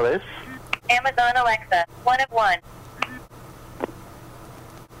I call this. Amazon Alexa 1 of 1.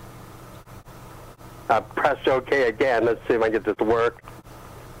 I pressed OK again. Let's see if I can get this to work.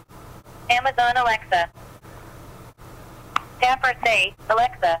 Amazon Alexa. Staffer say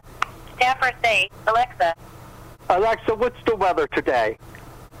Alexa. Staffer say Alexa. Alexa, what's the weather today?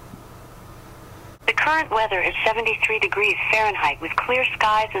 The current weather is 73 degrees Fahrenheit with clear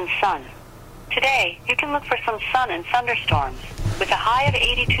skies and sun. Today, you can look for some sun and thunderstorms with a high of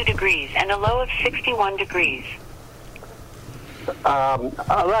 82 degrees and a low of 61 degrees.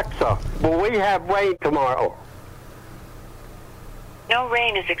 Alexa, will we have rain tomorrow? No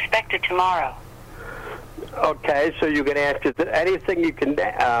rain is expected tomorrow. Okay, so you can ask, is there anything you can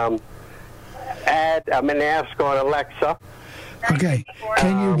add, ask on Alexa? Okay,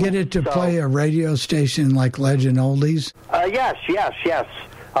 can you get it to play a radio station like Legend Oldies? Yes.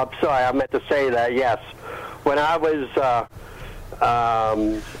 I'm sorry, I meant to say that, yes. When I was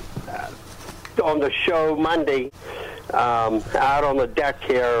on the show Monday, out on the deck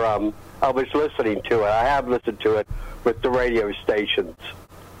here, I was listening to it. I have listened to it with the radio stations.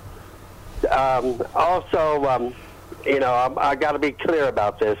 Also, I got to be clear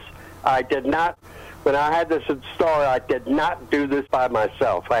about this. I did not, when I had this installed, I did not do this by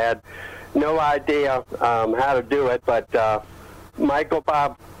myself. I had no idea how to do it, but Michael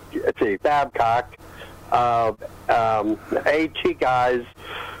Babcock, AT guys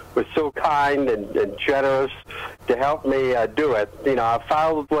was so kind and generous to help me do it. I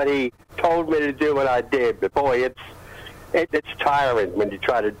followed what he told me to do, and I did. But boy, it's tiring when you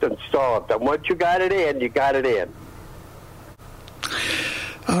try to install it. But once you got it in, you got it in.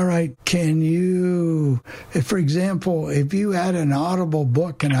 All right. Can you, for example, if you had an Audible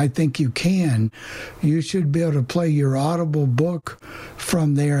book, and I think you can, you should be able to play your Audible book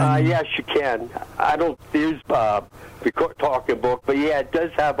from there. Yes, you can. I don't use the talking book, but yeah, it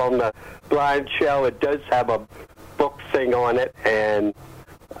does have on the blind shell, it does have a book thing on it, and,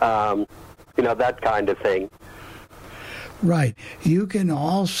 that kind of thing. Right. You can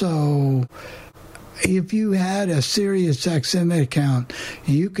also, if you had a Sirius XM account,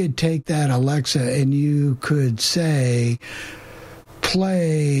 you could take that Alexa and you could say,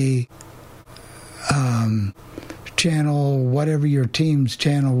 play channel, whatever your team's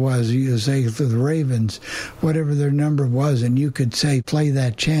channel was, you say the Ravens, whatever their number was, and you could say, play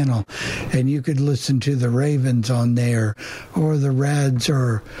that channel, and you could listen to the Ravens on there, or the Reds,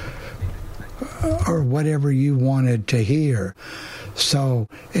 or whatever you wanted to hear. So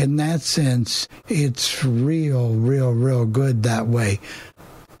in that sense, it's real good that way.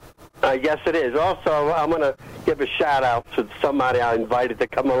 Yes, it is. Also, I'm going to give a shout out to somebody I invited to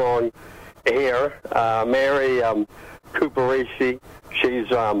come along here, Mary Cooperisi. She's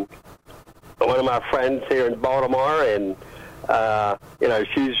one of my friends here in Baltimore, and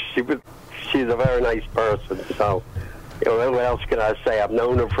she's a very nice person. So, what else can I say? I've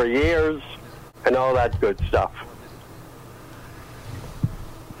known her for years, and all that good stuff.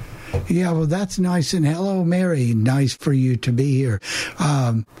 Yeah, well, that's nice. And hello, Mary. Nice for you to be here.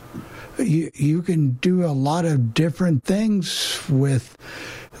 You can do a lot of different things with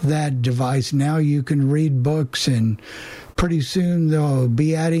that device. Now you can read books, and pretty soon they'll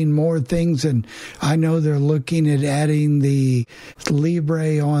be adding more things. And I know they're looking at adding the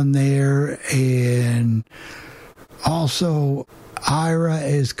Libre on there, and also Ira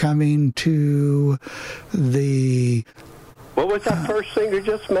is coming to the... What was that first thing you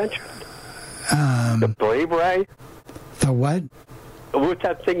just mentioned? The Libre? The what? What's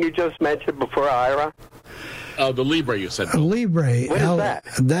that thing you just mentioned before Ira? Oh, the Libre you said. Libre. What is that?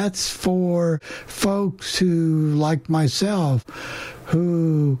 That's for folks who, like myself,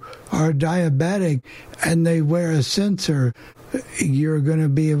 who are diabetic and they wear a sensor. You're going to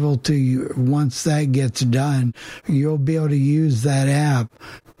be able to, once that gets done, you'll be able to use that app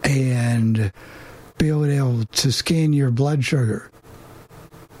and be able to scan your blood sugar.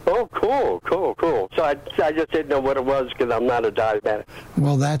 Oh, cool. So I just didn't know what it was because I'm not a diabetic.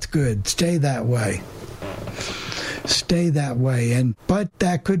 Well, that's good. Stay that way. But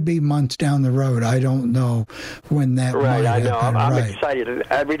that could be months down the road. I don't know when that might I know. happen. I'm excited.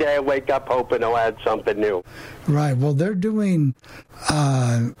 Every day I wake up hoping they'll add something new. Right. Well, they're doing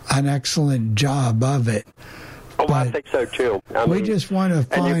an excellent job of it. Oh, I think so, too. We just want to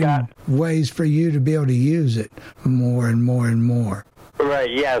find ways for you to be able to use it more and more and more.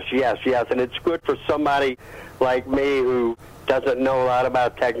 Right, yes. And it's good for somebody like me who doesn't know a lot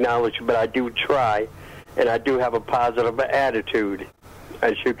about technology, but I do try, and I do have a positive attitude,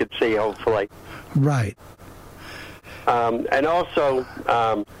 as you can see, hopefully. Right. And also,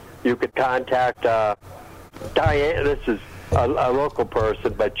 you could contact Diane. This is a local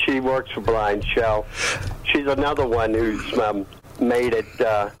person, but she works for Blind Shell. She's another one who's made it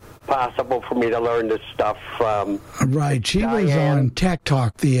possible for me to learn this stuff. Right. She was on Tech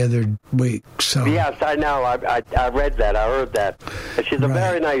Talk the other week. So yes, I know. I read that. I heard that. And she's a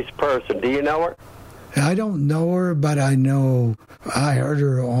very nice person. Do you know her? I don't know her, but I know I heard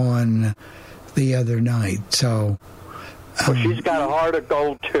her on the other night. So well, she's got a heart of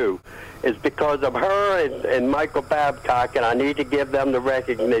gold, too. It's because of her and Michael Babcock, and I need to give them the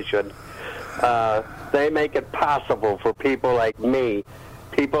recognition. They make it possible for people like me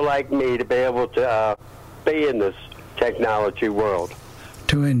to be able to be in this technology world.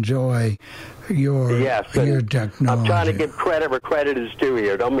 To enjoy your technology. I'm trying to give credit where credit is due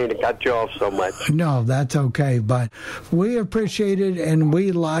here. Don't mean to cut you off so much. No, that's okay. But we appreciate it, and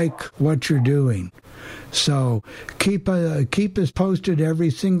we like what you're doing. So keep us posted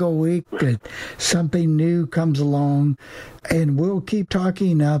every single week that something new comes along, and we'll keep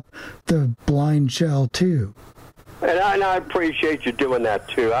talking up the Blind Shell too. And I appreciate you doing that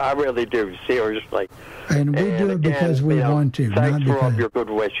too. I really do, seriously. And we do it because we want to. Thanks for all your good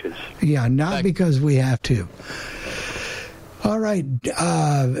wishes. Yeah, not because we have to. All right.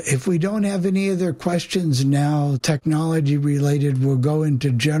 If we don't have any other questions now, technology related, we'll go into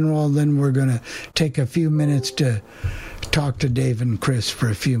general. Then we're going to take a few minutes to talk to Dave and Chris for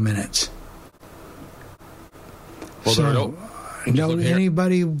a few minutes. Well, so,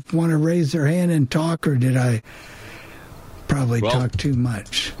 anybody want to raise their hand and talk, or did I probably talk too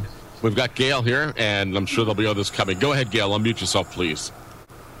much? We've got Gail here, and I'm sure there'll be others coming. Go ahead, Gail. Unmute yourself, please.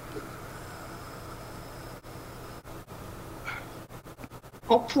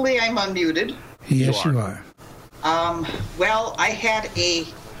 Hopefully I'm unmuted. Yes, you are. Well, I had a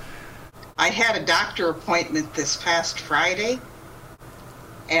doctor appointment this past Friday,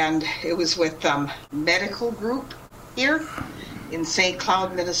 and it was with medical group here in St.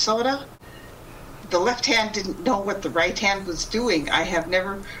 Cloud, Minnesota. The left hand didn't know what the right hand was doing.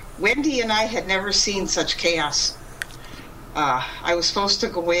 Wendy and I had never seen such chaos. I was supposed to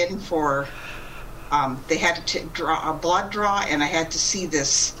go in for, they had to draw a blood draw, and I had to see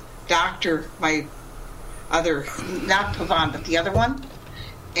this doctor, my other, not Pavan, but the other one.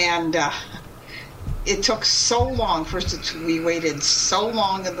 And it took so long. First, we waited so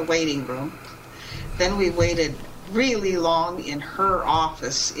long in the waiting room. Then we waited really long in her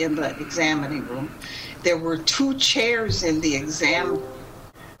office in the examining room. There were two chairs in the exam.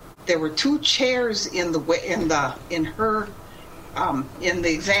 There were two chairs in the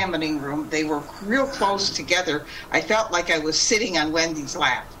examining room. They were real close together. I felt like I was sitting on Wendy's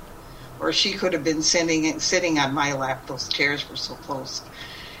lap, or she could have been sitting on my lap. Those chairs were so close.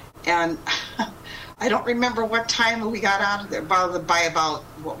 And I don't remember what time we got out of there. By about,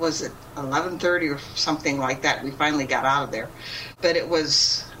 what was it, 11:30 or something like that, we finally got out of there. But it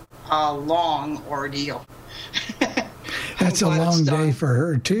was a long ordeal. That's a long day for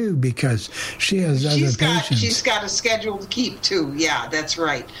her, too, because she has other patients. She's got a schedule to keep, too. Yeah, that's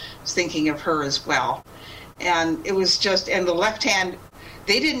right. I was thinking of her as well. And it was just, and the left hand,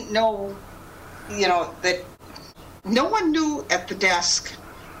 they didn't know, that no one knew at the desk.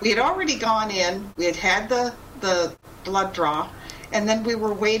 We had already gone in. We had the blood draw, and then we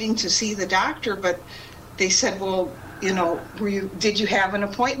were waiting to see the doctor, but they said, well, did you have an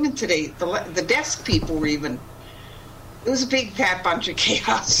appointment today? The desk people were even. It was a big fat bunch of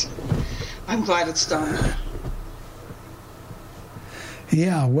chaos. I'm glad it's done.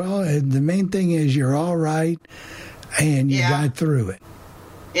 Yeah, well, the main thing is you're all right, and you got through it.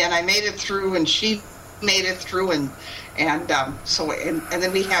 And I made it through, and she made it through, and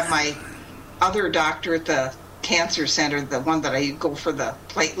then we have my other doctor at the cancer center, the one that I go for the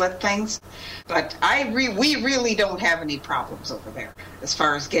platelet things. But we really don't have any problems over there as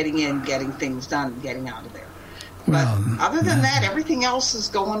far as getting in, getting things done, and getting out of there. Well, but other than that, everything else is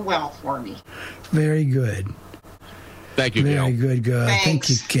going well for me. Very good. Thank you, Gail. Very good. Thank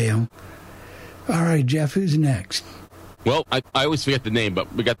you, Gail. All right, Jeff, who's next? Well, I always forget the name,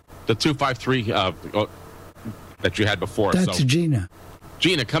 but we got the 253 that you had before. That's Gina.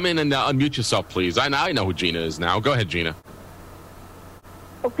 Gina, come in and unmute yourself, please. I know who Gina is now. Go ahead, Gina.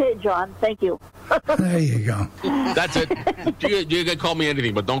 Okay, John. Thank you. There you go. That's it. You can call me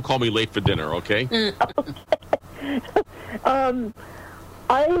anything, but don't call me late for dinner, okay?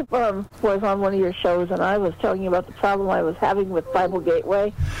 I was on one of your shows, and I was telling you about the problem I was having with Bible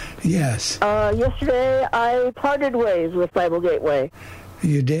Gateway. Yes. Yesterday, I parted ways with Bible Gateway.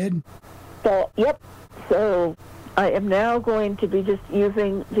 You did? So, yep. So I am now going to be just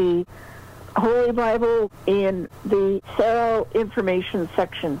using the Holy Bible in the Saro information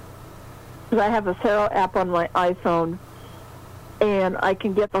section. Because I have a Saro app on my iPhone, and I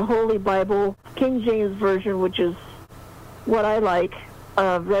can get the Holy Bible, King James Version, which is what I like,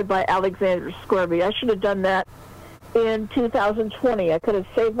 read by Alexander Scorby. I should have done that in 2020. I could have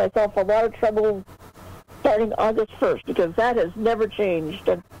saved myself a lot of trouble starting August 1st, because that has never changed,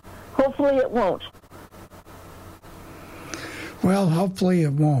 and hopefully it won't. Well, hopefully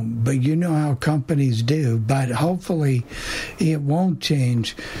it won't, but you know how companies do, but hopefully it won't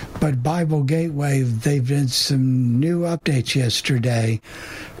change. But Bible Gateway, they've done some new updates yesterday,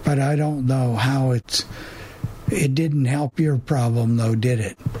 but I don't know how it didn't help your problem, though, did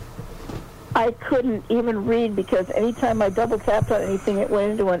it? I couldn't even read, because anytime I double-tapped on anything, it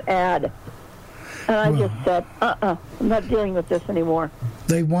went into an ad. And I just said, I'm not dealing with this anymore.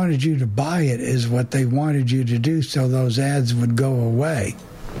 They wanted you to buy it is what they wanted you to do, so those ads would go away.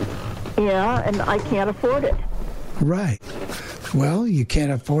 Yeah, and I can't afford it. Right. Well, you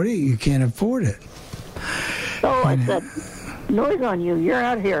can't afford it, you can't afford it. So I said, noise on you, you're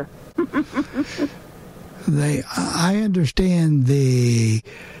out here. I understand the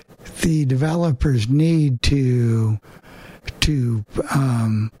developers need to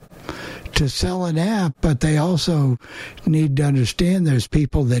sell an app, but they also need to understand there's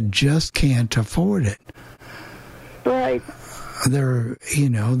people that just can't afford it. Right. They're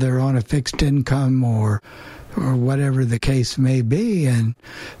on a fixed income or whatever the case may be, and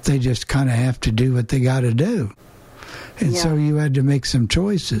they just kind of have to do what they got to do. And so you had to make some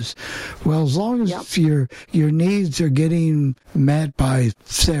choices. Well, as long as your needs are getting met by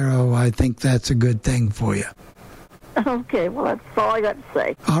Saro, I think that's a good thing for you. Okay, well, that's all I got to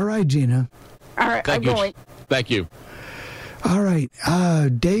say. All right, Gina. All right, I'm going. Thank you. All right,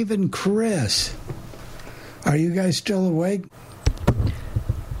 Dave and Chris, are you guys still awake?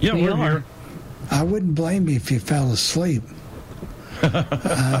 Yeah, we're here. I wouldn't blame you if you fell asleep.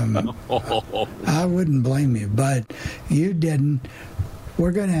 I wouldn't blame you, but you didn't.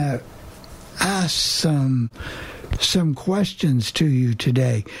 We're going to ask some questions to you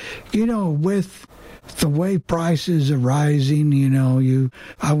today. With the way prices are rising,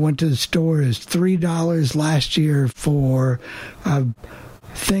 I went to the store. It's $3 last year for a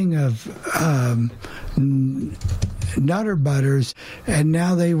thing of Nutter Butters, and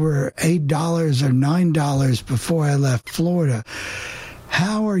now they were $8 or $9 before I left Florida.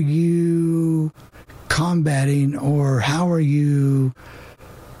 How are you combating, or how are you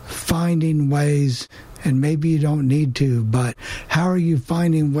finding ways, and maybe you don't need to, but how are you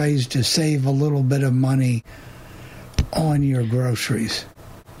finding ways to save a little bit of money on your groceries?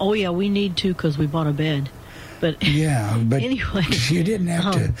 Oh, yeah, we need to, because we bought a bed. But but anyway, you didn't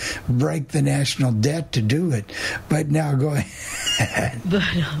have to break the national debt to do it. But now go ahead.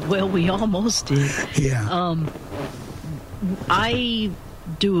 But we almost did. Yeah. I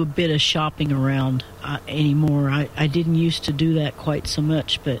do a bit of shopping around anymore. I didn't used to do that quite so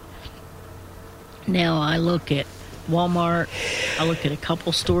much, but now I look at Walmart. I look at a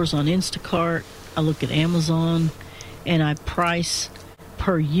couple stores on Instacart. I look at Amazon, and I price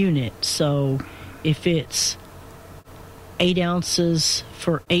per unit. So if it's 8 ounces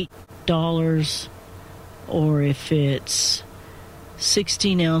for $8, or if it's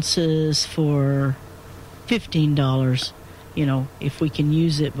 16 ounces for $15, if we can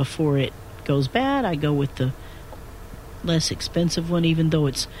use it before it goes bad, I go with the less expensive one, even though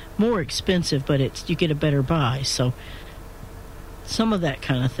it's more expensive, but you get a better buy. So some of that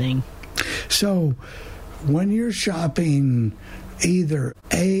kind of thing. So when you're shopping, either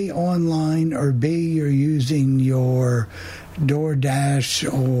A, online, or B, you're using your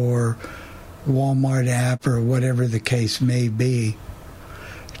DoorDash or Walmart app or whatever the case may be,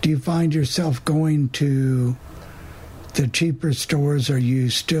 do you find yourself going to the cheaper stores, or you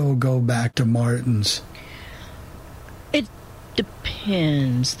still go back to Martin's? It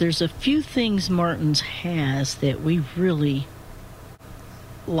depends. There's a few things Martin's has that we really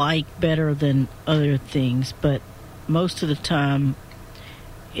like better than other things, but most of the time,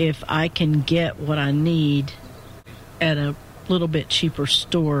 if I can get what I need at a little bit cheaper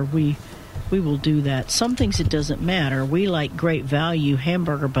store, we will do that. Some things it doesn't matter. We like Great Value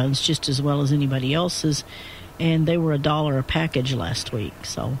hamburger buns just as well as anybody else's, and they were $1 a package last week.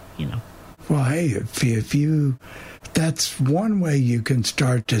 So Well, hey, if you, that's one way you can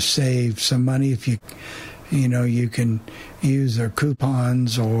start to save some money. If you can use their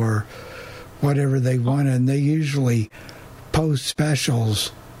coupons or whatever they want, and they usually post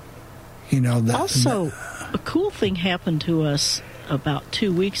specials. Also, a cool thing happened to us about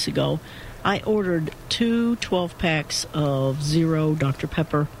 2 weeks ago. I ordered 2 12-packs of Zero Dr.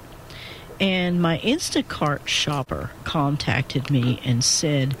 Pepper, and my Instacart shopper contacted me and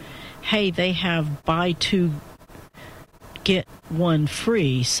said, hey, they have buy 2, get 1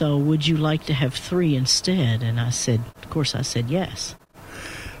 free, so would you like to have 3 instead? And I said, of course, I said yes.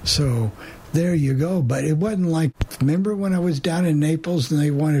 So there you go. But it wasn't like, remember when I was down in Naples and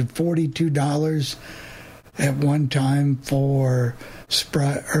they wanted $42 at one time for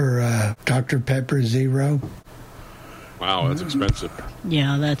Sprite or Dr. Pepper Zero? Wow, that's expensive.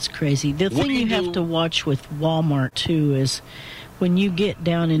 Yeah, that's crazy. The thing you have to watch with Walmart, too, is when you get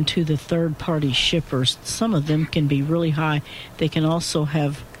down into the third-party shippers, some of them can be really high. They can also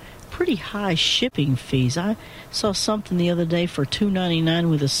have pretty high shipping fees. I saw something the other day for $2.99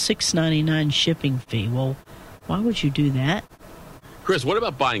 with a $6.99 shipping fee. Well, why would you do that? Chris, what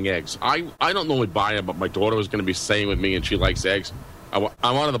about buying eggs? I don't normally buy them, but my daughter was going to be staying with me, and she likes eggs. I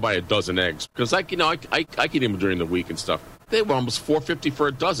wanted to buy a dozen eggs because I can eat them during the week and stuff. They were almost $4.50 for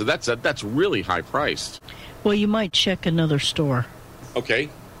a dozen. That's really high priced. Well, you might check another store. Okay.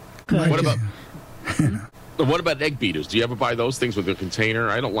 Good. What about egg beaters? Do you ever buy those things with a container?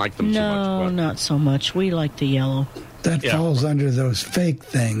 I don't like them too much. No, not so much. We like the yellow. That falls under those fake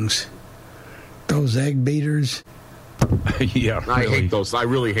things. Those egg beaters. Yeah, really. I hate those. I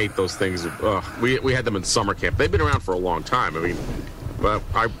really hate those things. We had them in summer camp. They've been around for a long time. I mean,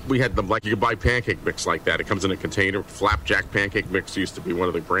 we had them like you could buy pancake mix like that. It comes in a container. Flapjack pancake mix used to be one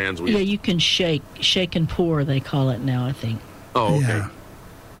of the brands. You can shake and pour. They call it now, I think. Oh, okay. Yeah.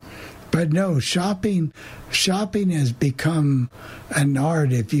 But no, shopping has become an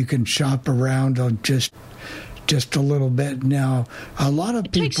art if you can shop around just a little bit. Now, a lot of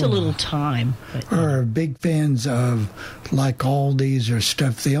people... It takes a little time. Are big fans of, like, Aldi's or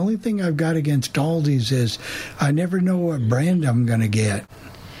stuff. The only thing I've got against Aldi's is I never know what brand I'm going to get.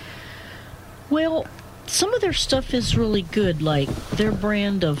 Well, some of their stuff is really good, like their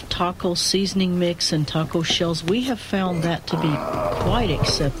brand of taco seasoning mix and taco shells. We have found that to be quite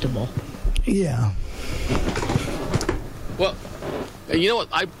acceptable. Yeah. Well, you know what?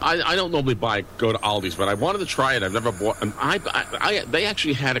 I don't normally go to Aldi's, but I wanted to try it. I've never bought, and they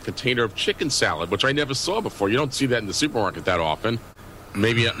actually had a container of chicken salad, which I never saw before. You don't see that in the supermarket that often.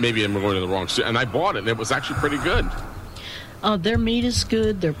 Maybe I'm going to the wrong store. And I bought it, and it was actually pretty good. Their meat is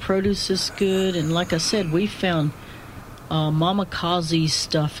good, their produce is good, and like I said, we found Mama Kazi's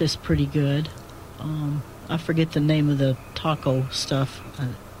stuff is pretty good. I forget the name of the taco stuff.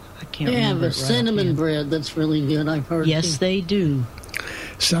 I can't remember. They have a cinnamon bread that's really good, I've heard. Yes, they do.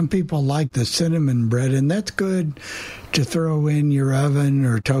 Some people like the cinnamon bread, and that's good to throw in your oven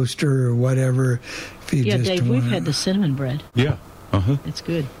or toaster or whatever. If you just Dave, we've had the cinnamon bread. Yeah. Uh-huh. It's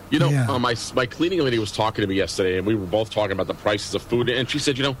good. You know, my cleaning lady was talking to me yesterday, and we were both talking about the prices of food. And she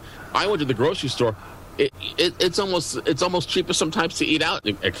said, I went to the grocery store. It's almost cheaper sometimes to eat out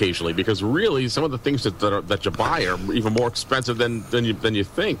occasionally because really some of the things that you buy are even more expensive than you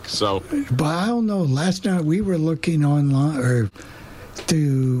think. So, but I don't know. Last night we were looking online or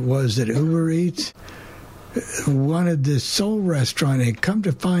through was it Uber Eats, wanted this soul restaurant, and come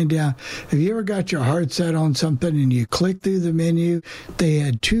to find out, have you ever got your heart set on something and you click through the menu? They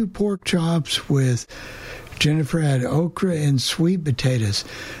had 2 pork chops with, Jennifer had okra and sweet potatoes.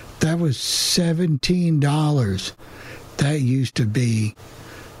 That was $17. That used to be,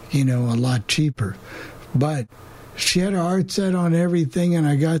 a lot cheaper. But she had her heart set on everything, and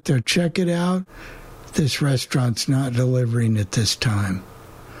I got there, check it out. This restaurant's not delivering at this time.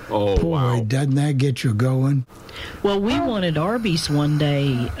 Oh, boy, wow. Doesn't that get you going? Well, we wanted Arby's one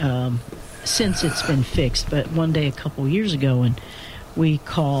day, since it's been fixed, but one day a couple years ago, and we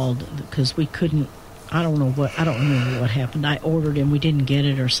called because we couldn't, I don't remember what happened. I ordered and we didn't get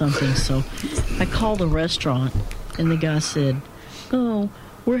it or something, so I called the restaurant, and the guy said, oh,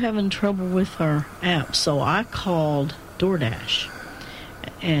 we're having trouble with our app. So I called DoorDash,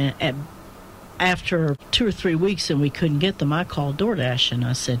 and after 2 or 3 weeks and we couldn't get them, I called DoorDash and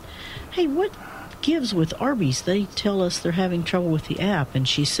I said, hey, what gives with Arby's? They tell us they're having trouble with the app. And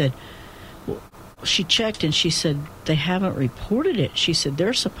she said, well, she checked and she said, they haven't reported it. She said,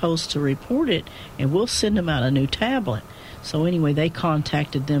 they're supposed to report it and we'll send them out a new tablet. So anyway, they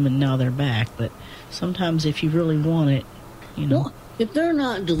contacted them and now they're back. But sometimes if you really want it, Well, if they're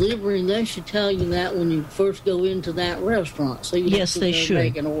not delivering, they should tell you that when you first go into that restaurant. So yes, they should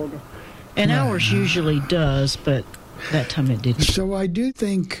make an order. And ours usually does, but that time it didn't. So I do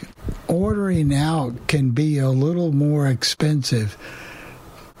think ordering out can be a little more expensive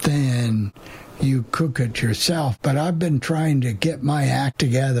than you cook it yourself. But I've been trying to get my act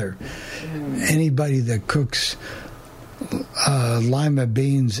together. Anybody that cooks lima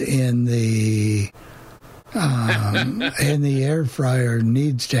beans in the air fryer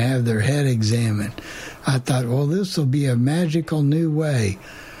needs to have their head examined. I thought, well, this will be a magical new way.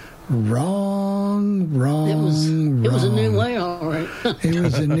 Wrong. It was a new way, all right. It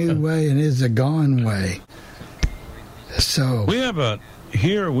was a new way, and it's a gone way. So we have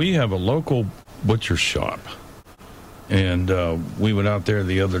a local butcher shop, and we went out there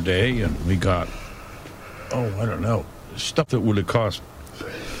the other day, and we got I don't know, stuff that would have cost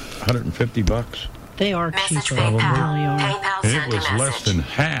 $150. They are cheaper. Probably. They really are. And it was less than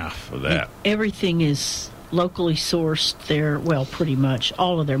half of that. Everything is locally sourced there. Well, pretty much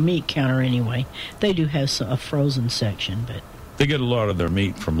all of their meat counter anyway. They do have a frozen section, but they get a lot of their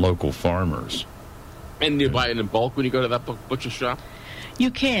meat from local farmers. And you buy it in bulk when you go to that butcher shop?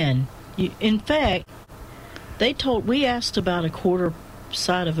 You can. In fact, we asked about a quarter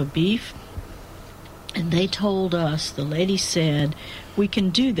side of a beef, and they told us, the lady said, we can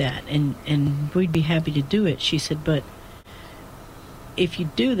do that, and we'd be happy to do it. She said, but if you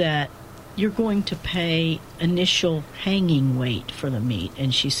do that, you're going to pay initial hanging weight for the meat.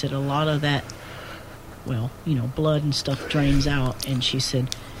 And she said a lot of that, blood and stuff drains out. And she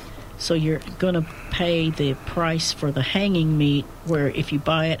said, so you're going to pay the price for the hanging meat, where if you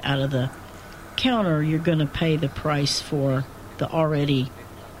buy it out of the counter, you're going to pay the price for the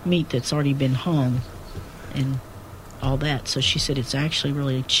meat that's already been hung and all that. So she said it's actually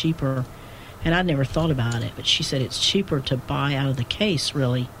really cheaper. And I never thought about it, but she said it's cheaper to buy out of the case,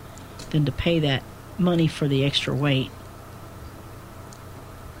 really, than to pay that money for the extra weight.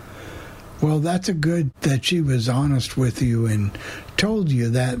 Well, that's a good that she was honest with you and told you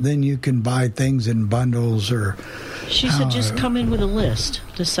that. Then you can buy things in bundles or... She said just come in with a list.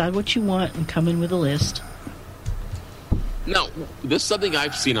 Decide what you want and come in with a list. Now, this is something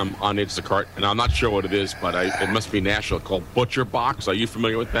I've seen on Instacart, and I'm not sure what it is, but it must be national, called Butcher Box. Are you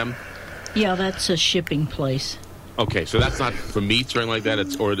familiar with them? Yeah, that's a shipping place. Okay, so that's not for meats or anything like that.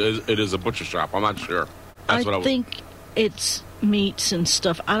 It is a butcher shop. I'm not sure. I think it's meats and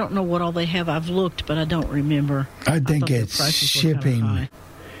stuff. I don't know what all they have. I've looked, but I don't remember. I think it's shipping.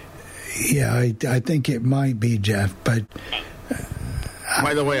 Yeah, I think it might be, Jeff, but...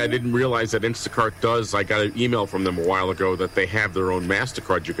 By the way, I didn't realize that Instacart does. I got an email from them a while ago that they have their own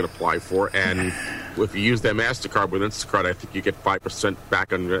MasterCard you can apply for, and if you use that MasterCard with Instacart, I think you get 5%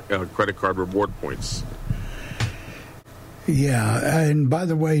 back on credit card reward points. Yeah, and by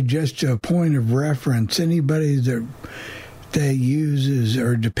the way, just a point of reference, anybody that uses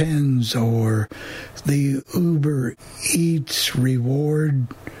or depends or the Uber Eats reward...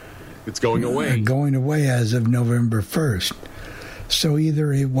 It's going away. Going away as of November 1st. So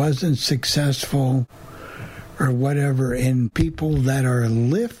either it wasn't successful or whatever, and people that are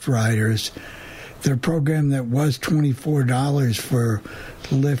Lyft riders, their program that was $24 for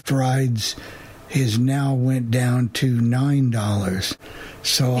Lyft rides is now went down to $9.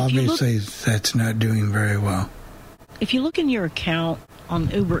 So obviously that's not doing very well. If you look in your account on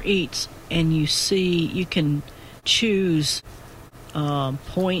Uber Eats and you see you can choose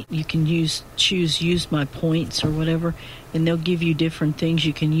point. You can choose use my points or whatever, and they'll give you different things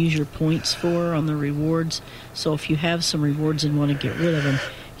you can use your points for on the rewards. So if you have some rewards and want to get rid of them,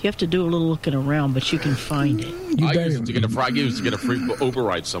 you have to do a little looking around, but you can find it. I used to get a free Uber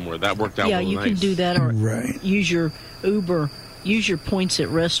ride somewhere. That worked out really nice. Yeah, you can do that, or use your Uber. Use your points at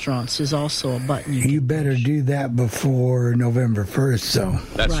restaurants is also a button. You better do that before November 1st. So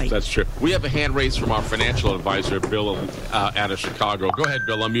that's true. We have a hand raised from our financial advisor, Bill, out of Chicago. Go ahead,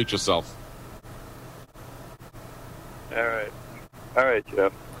 Bill. Unmute yourself. All right,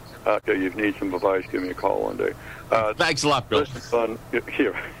 Jeff. Okay, if you need some advice, give me a call one day. Thanks a lot, Bill. Listen,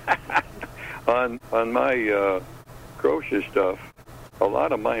 on my grocery stuff, a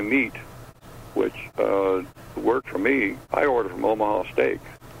lot of my meat, which worked for me, I order from Omaha Steak.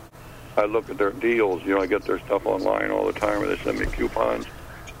 I look at their deals. I get their stuff online all the time, and they send me coupons,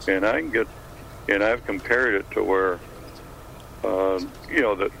 and I've compared it to where,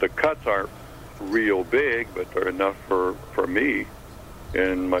 the cuts aren't real big, but they're enough for me.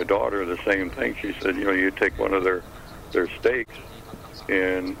 And my daughter, the same thing. She said, you take one of their steaks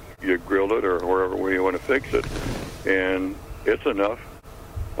and you grill it or wherever way you want to fix it, and it's enough.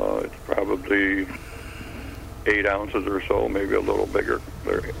 It's probably 8 ounces or so, maybe a little bigger.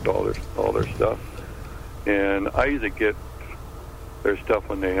 All their stuff, and I usually get their stuff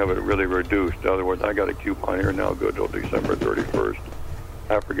when they have it really reduced. In other words, I got a coupon here now, good till December 31st.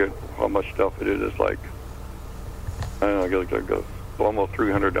 I forget how much stuff it is. It's like I don't know, I get almost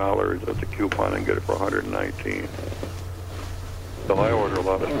 $300. That's a coupon and get it for $119. So I order a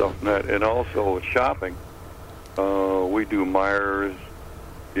lot of stuff from that, and also with shopping, we do Myers.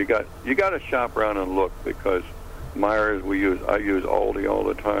 You got to shop around and look, because Myers I use Aldi all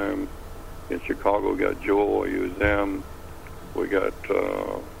the time. In Chicago, we got Jewel. I use them. We got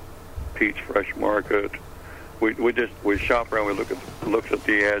Pete's Fresh Market. We shop around. We looks at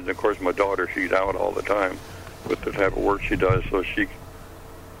the ads. And of course, my daughter, she's out all the time with the type of work she does, so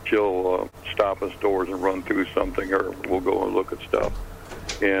she'll stop in stores and run through something, or we'll go and look at stuff.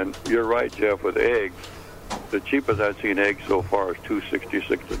 And you're right, Jeff, with eggs. The cheapest I've seen eggs so far is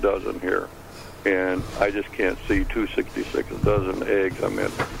 $2.66 a dozen here, and I just can't see $2.66 a dozen eggs. I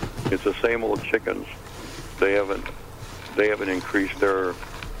mean, it's the same old chickens. They haven't decreased their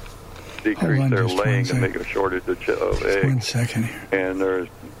laying to make a shortage of eggs. 1 second here. And there's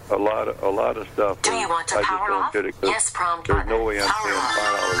a lot of stuff. Do you want to power off? Yes, prompt. There's no way I'm paying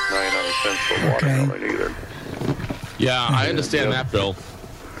 $5.99 for watermelon either. Yeah, I understand that, Bill.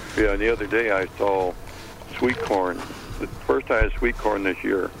 Yeah, and the other day I saw sweet corn. The first time I had sweet corn this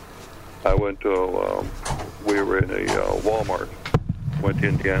year, I went to, we were in a Walmart. Went to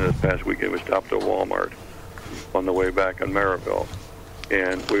Indiana this past weekend. We stopped at Walmart on the way back in Maryville.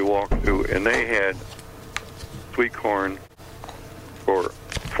 And we walked through, and they had sweet corn for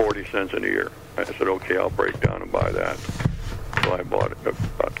 40 cents an ear. I said, okay, I'll break down and buy that. So I bought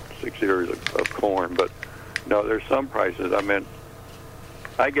about 6 ears of corn. But no, there's some prices. I mean,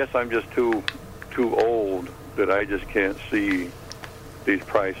 I guess I'm just too old that I just can't see these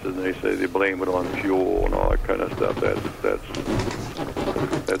prices. And they say they blame it on fuel and all that kind of stuff.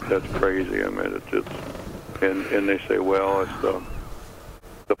 That's crazy. I mean, it's just, and they say, well, it's the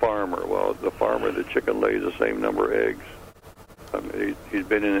farmer. Well, the farmer, the chicken lays the same number of eggs. I mean, he's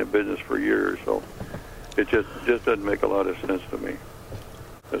been in the business for years, so it just doesn't make a lot of sense to me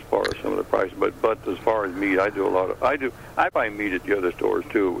as far as some of the prices. But as far as meat, I buy meat at the other stores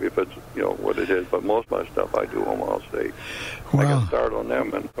too, if it's what it is. But most of my stuff I do Omaha Steak. I got started on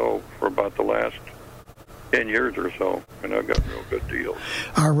them for about the last 10 years or so, and I've got real good deals.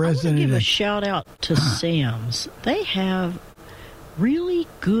 Our resident, I want to give a shout out to Sam's. They have really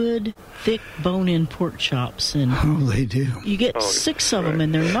good, thick bone-in pork chops, and they do. You get 6 of them,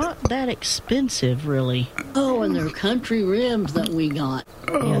 and they're not that expensive, really. Oh, and they're country ribs that we got.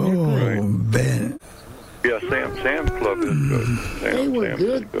 Ben. Yeah, Sam's Club is good. They were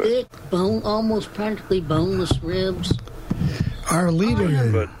good, thick, almost practically boneless ribs. Our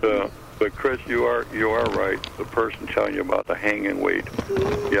leader. But Chris, you are right. The person telling you about the hanging weight,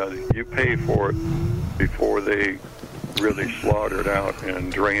 yeah, you pay for it before they really slaughter it out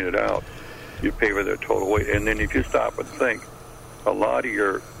and drain it out. You pay for their total weight, and then if you stop and think, a lot of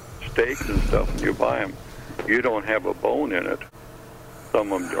your steaks and stuff, when you buy them, you don't have a bone in it.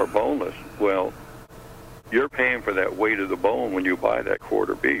 Some of them are boneless. Well, you're paying for that weight of the bone when you buy that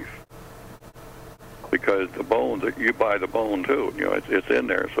quarter beef, because the bones, you buy the bone too. It's in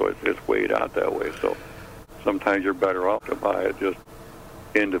there, so it's weighed out that way. So sometimes you're better off to buy it just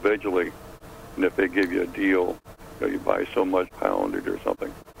individually, and if they give you a deal, you buy so much poundage or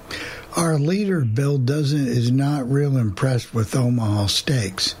something. Our leader, Bill, is not real impressed with Omaha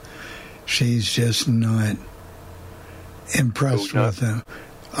Steaks. She's just not impressed with them.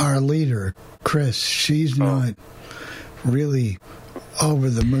 Our leader, Chris, she's not really over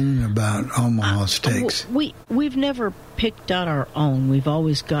the moon about Omaha Steaks. We've never picked out our own. We've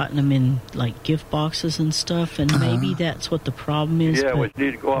always gotten them in like gift boxes and stuff, and maybe that's what the problem is. Yeah, we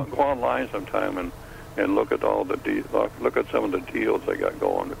need to go online sometime and look at all the look at some of the deals they got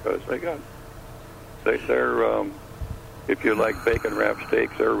going, because they're if you like bacon wrapped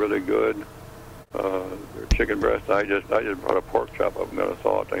steaks, they're really good. Their chicken breast, I just brought a pork chop up in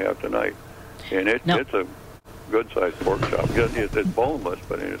Minnesota to have tonight, and it's a good sized pork chop. It's boneless,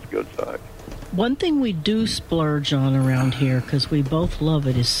 but it's good size. One thing we do splurge on around here, because we both love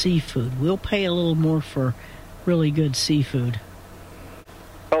it, is seafood. We'll pay a little more for really good seafood.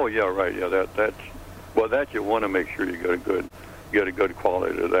 Oh yeah, right. Yeah, that you want to make sure you get a good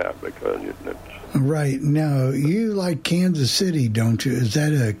quality to that, because it's right. Now, you like Kansas City, don't you? Is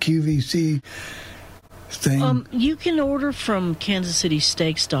that a QVC thing? You can order from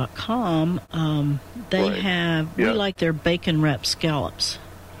KansasCitySteaks.com. We like their bacon wrapped scallops.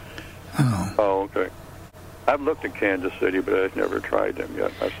 Oh, okay. I've looked at Kansas City, but I've never tried them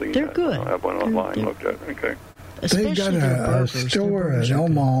yet. I've seen they're good. I have one online. Looked at. Okay. They've got a store, an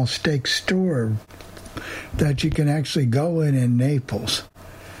Omaha Steak store, that you can actually go in Naples.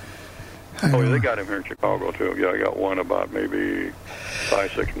 They got them here in Chicago, too. Yeah, I got one about maybe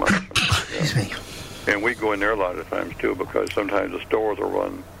 5-6 months. Excuse me. And we go in there a lot of times, too, because sometimes the stores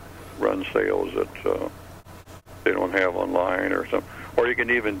will run sales that they don't have online or something. Or you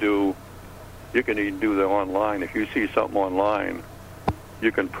can even do the online. If you see something online,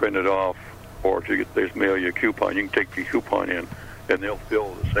 you can print it off, or if they mail you a coupon, you can take the coupon in, and they'll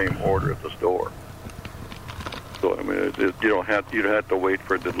fill the same order at the store. So I mean, you don't have to wait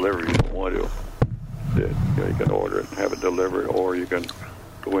for delivery. You don't want to. You can order it and have it delivered, or you can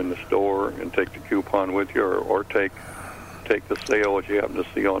go in the store and take the coupon with you, or take the sale that you happen to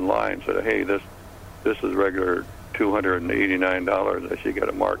see online. Say, hey, this is regular $289. That you get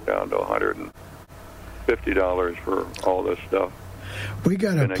it marked down to $150 for all this stuff. We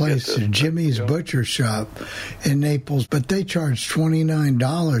got a place, Jimmy's Butcher Shop in Naples, but they charge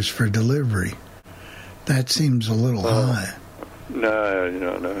 $29 for delivery. That seems a little high. No,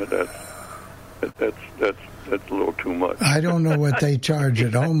 that's a little too much. I don't know what they charge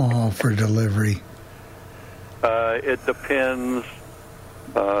at Omaha for delivery. It depends.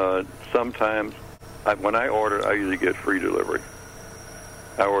 Sometimes, when I order, I usually get free delivery.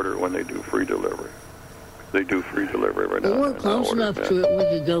 I order it when they do free delivery. They do free delivery right now. We're close enough to it, we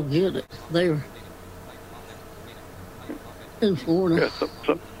could go get it. They're in Florida.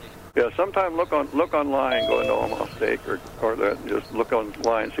 Yeah, sometime look online, go into Omaha Steak or that. Just look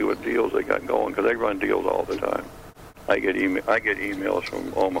online, see what deals they got going, because they run deals all the time. I get emails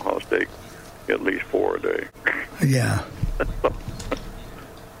from Omaha Steak at least 4 a day. Yeah.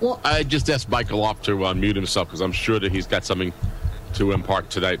 Well, I just asked Michael off to unmute himself, because I'm sure that he's got something to impart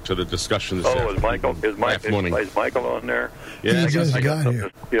tonight to the discussion this afternoon. Is Michael on there? Yeah,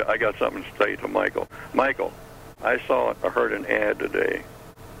 I got something to say to Michael. Michael, I heard an ad today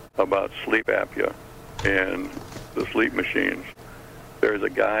about sleep apnea and the sleep machines. There's a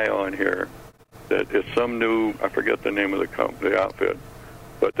guy on here that is some new, I forget the name of the outfit,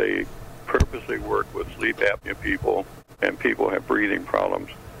 but they purposely work with sleep apnea people, and people have breathing problems.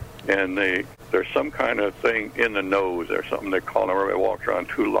 And there's some kind of thing in the nose. There's something they call them. Everybody walks around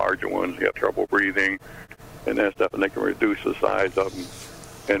too larger ones. You have trouble breathing and that stuff, and they can reduce the size of them.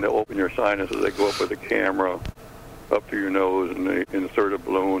 And they'll open your sinuses. They go up with a camera up to your nose, and they insert a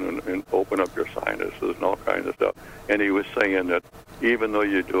balloon and open up your sinuses and all kinds of stuff. And he was saying that even though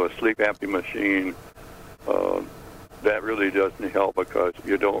you do a sleep apnea machine, that really doesn't help, because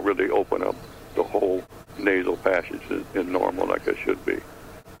you don't really open up the whole nasal passage in normal like it should be.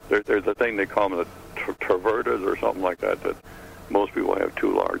 There's a thing they call them the travertas or something like that most people have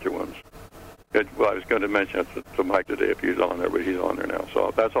too larger ones. I was going to mention it to Mike today if he's on there, but he's on there now.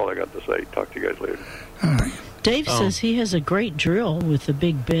 So that's all I got to say. Talk to you guys later. All right. Dave says he has a great drill with a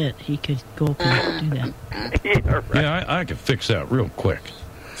big bit. He could go up and do that. Yeah, I could fix that real quick.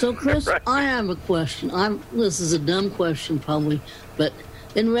 So, Chris, I have a question. This is a dumb question, probably, but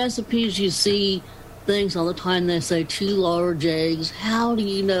in recipes you see things all the time. They say 2 large eggs. How do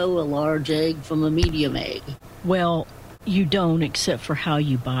you know a large egg from a medium egg? Well, you don't, except for how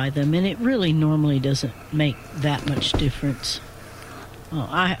you buy them, and it really normally doesn't make that much difference.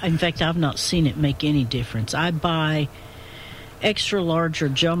 In fact, I've not seen it make any difference. I buy extra large or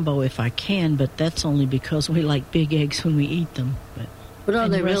jumbo if I can, but that's only because we like big eggs when we eat them. But But are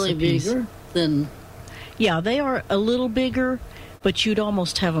and they really recipes. bigger than? Yeah, they are a little bigger, but you'd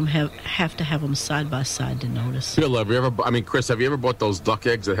almost have to have them side by side to notice. Bill, Chris, have you ever bought those duck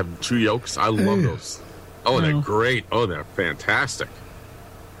eggs that have 2 yolks? I love those. Oh, they're great. Oh, they're fantastic.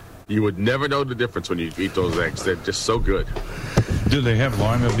 You would never know the difference when you eat those eggs. They're just so good. Do they have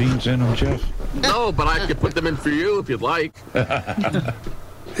lima beans in them, Jeff? No, but I could put them in for you if you'd like.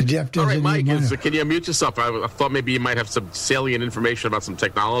 Jeff, all right, Mike, can you unmute yourself? I thought maybe you might have some salient information about some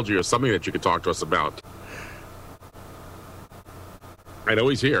technology or something that you could talk to us about. I know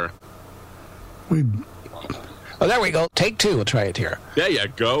he's here. Oh, there we go. Take 2. We'll try it here. There you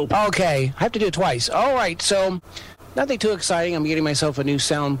go. Okay. I have to do it twice. All right. So, nothing too exciting. I'm getting myself a new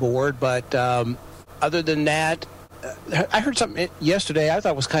soundboard, but other than that, I heard something yesterday I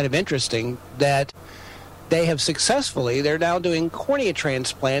thought was kind of interesting, that they have they're now doing cornea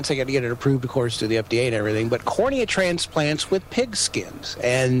transplants. They got to get it approved, of course, through the FDA and everything, but cornea transplants with pig skins.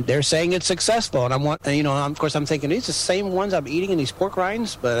 And they're saying it's successful. And of course, I'm thinking, these are the same ones I'm eating in these pork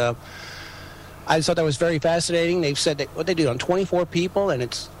rinds, but I just thought that was very fascinating. They've said what they do on 24 people, and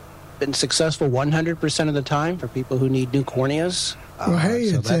it's been successful 100% of the time for people who need new corneas. Well, hey,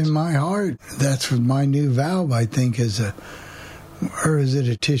 so it's in my heart. That's what my new valve, I think, is or is it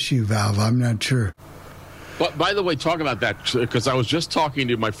a tissue valve? I'm not sure. But by the way, talk about that, because I was just talking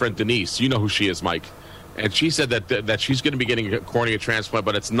to my friend Denise. You know who she is, Mike. And she said that she's going to be getting a cornea transplant,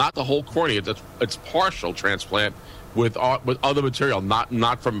 but it's not the whole cornea. It's partial transplant with other material,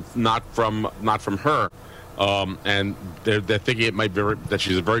 not from her. And they're thinking it might be that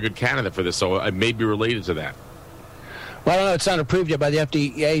she's a very good candidate for this, so it may be related to that. Well, I don't know. It's not approved yet by the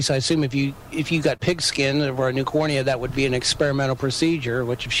FDA, so I assume if you got pig skin or a new cornea, that would be an experimental procedure,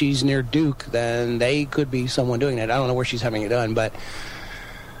 which if she's near Duke, then they could be someone doing that. I don't know where she's having it done, but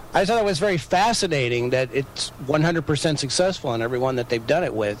I thought it was very fascinating that it's 100% successful in everyone that they've done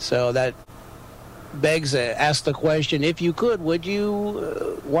it with. So that begs ask the question, if you could, would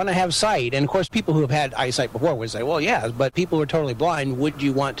you want to have sight? And, of course, people who have had eyesight before would say, well, yeah, but people who are totally blind, would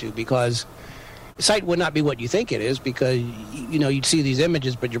you want to? Because sight would not be what you think it is, because you'd see these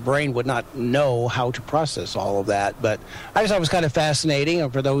images, but your brain would not know how to process all of that. But I just thought it was kind of fascinating.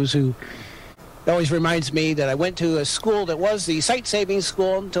 And for those who, it always reminds me that I went to a school that was the sight-saving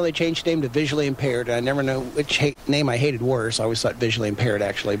school until they changed the name to visually impaired. And I never know which name I hated worse. I always thought visually impaired,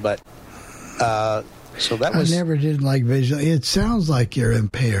 actually. But so that was. I never did like visually. It sounds like you're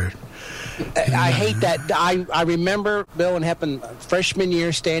impaired. I hate that. I remember, Bill, when it happened freshman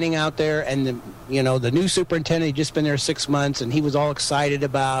year, standing out there, and the new superintendent had just been there 6 months, and he was all excited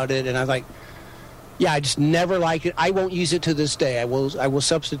about it, and I was like, yeah, I just never liked it. I won't use it to this day. I will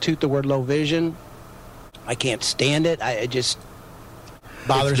substitute the word low vision. I can't stand it. It just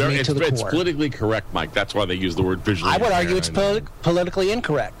bothers me to the core. It's politically correct, Mike. That's why they use the word visually. I would argue it's politically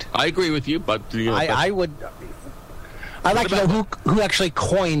incorrect. I agree with you, but I'd like to know who actually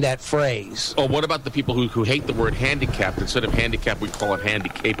coined that phrase. Oh, what about the people who hate the word handicapped? Instead of handicapped, we call it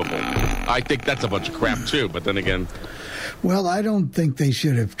handicapable. I think that's a bunch of crap, too. But then again... Well, I don't think they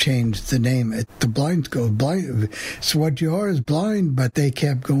should have changed the name. The blind school. Blind. So what you are is blind, but they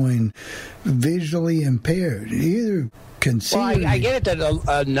kept going visually impaired. Either can see... Well, I get it that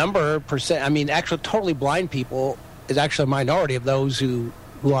a number percent... I mean, actually, totally blind people is actually a minority of those who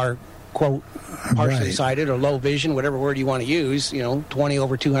are, quote, partially sighted or low vision, whatever word you want to use, 20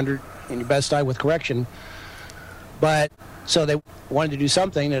 over 200 in your best eye with correction. But so they wanted to do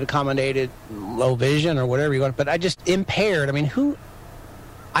something that accommodated low vision or whatever you want. But I just impaired. I mean,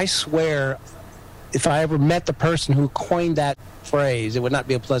 I swear, if I ever met the person who coined that phrase, it would not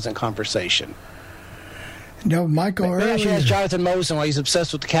be a pleasant conversation. No, Michael Maybe I should ask Jonathan Mosen why he's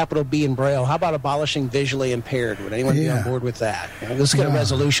obsessed with the capital B in Braille. How about abolishing visually impaired? Would anyone be on board with that? Let's get a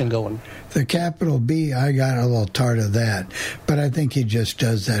resolution going. The capital B, I got a little tired of that. But I think he just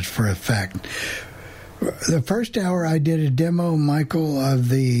does that for effect. The first hour I did a demo, Michael, of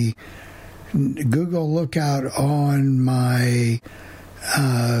the Google Lookout on my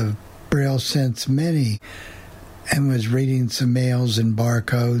Braille Sense Mini, and was reading some mails and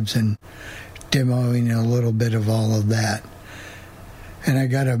barcodes and demoing a little bit of all of that. And I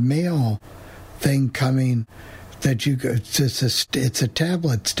got a mail thing coming that it's a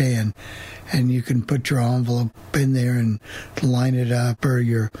tablet stand, and you can put your envelope in there and line it up, or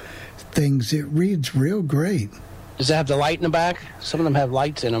your things. It reads real great. Does it have the light in the back? Some of them have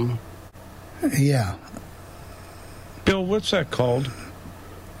lights in them. Yeah. Bill, what's that called?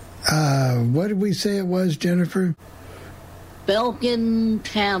 What did we say it was, Jennifer? Belkin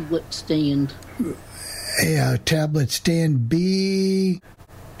tablet stand. Yeah, tablet stand B2B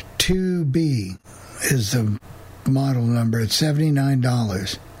is the model number. It's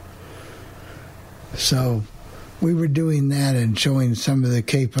 $79. So we were doing that and showing some of the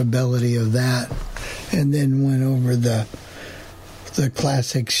capability of that, and then went over the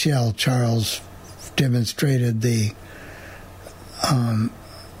classic shell. Charles demonstrated the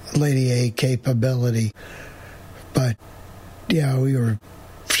Lady A capability, but yeah, we were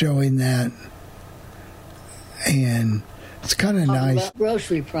showing that, and it's kind of nice. About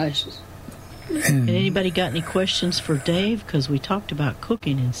grocery prices. And anybody got any questions for Dave? Because we talked about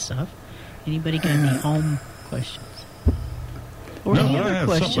cooking and stuff. Anybody got any home questions? Or No, any I other have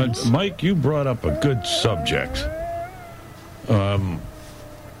questions? something. Mike, you brought up a good subject.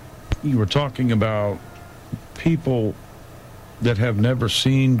 You were talking about people that have never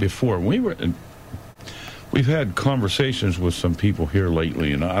seen before. We've had conversations with some people here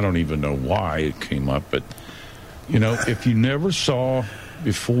lately, and I don't even know why it came up, but, if you never saw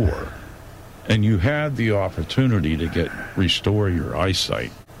before and you had the opportunity to restore your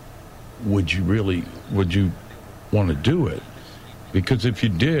eyesight, would you want to do it? Because if you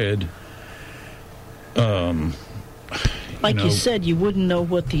did, you said, you wouldn't know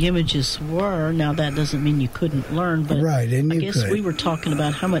what the images were. Now, that doesn't mean you couldn't learn, but right, and I you guess could. we were talking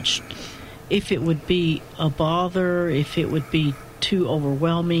about how much, if it would be a bother, if it would be too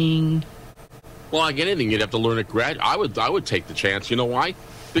overwhelming. Well, like anything, you'd have to learn it I would take the chance. You know why?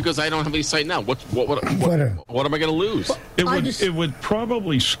 Because I don't have any sight now. What am I going to lose? It would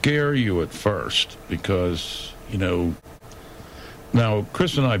probably scare you at first because, now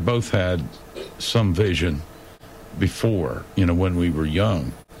Chris and I both had some vision before, when we were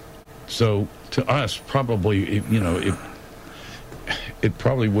young. So to us, probably, it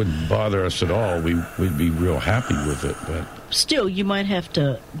probably wouldn't bother us at all. We'd be real happy with it. But still, you might have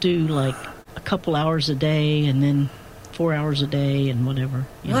to do like a couple hours a day and then 4 hours a day and whatever.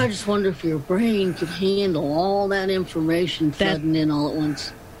 I just wonder if your brain could handle all that information flooding in all at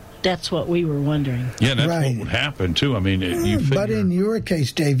once. That's what we were wondering. Yeah, that's what would happen, too. I mean, you figure... But in your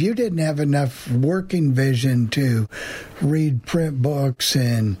case, Dave, you didn't have enough working vision to read print books,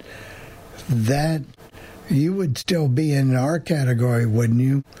 and that you would still be in our category, wouldn't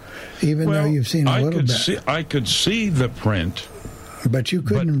you? Even though you've seen a little bit. I could see the print. But you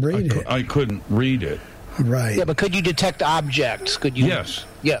couldn't read it. I couldn't read it. Right. Yeah, but could you detect objects? Could you? Yes.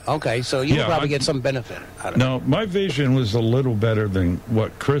 Yeah, okay, so you would probably get some benefit out of it. No, my vision was a little better than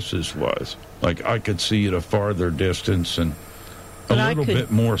what Chris's was. Like, I could see at a farther distance and a little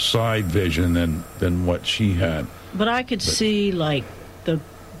bit more side vision than what she had. But I could see, like, the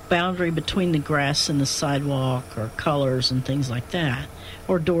boundary between the grass and the sidewalk or colors and things like that,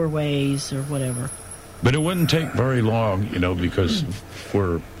 or doorways or whatever. But it wouldn't take very long, because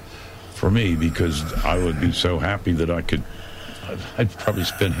for me, because I would be so happy that I'd probably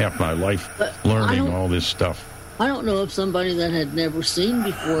spend half my life learning all this stuff. I don't know if somebody that had never seen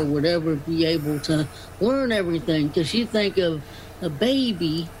before would ever be able to learn everything, because you think of a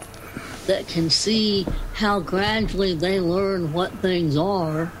baby that can see how gradually they learn what things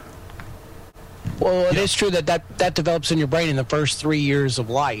are. Well, it is true that develops in your brain in the first 3 years of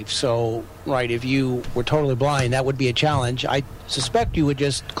life. So, right, if you were totally blind, that would be a challenge. I suspect you would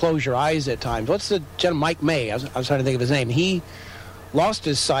just close your eyes at times. What's the gentleman, Mike May? I was trying to think of his name. He lost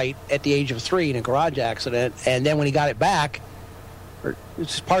his sight at the age of 3 in a garage accident, and then when he got it back, or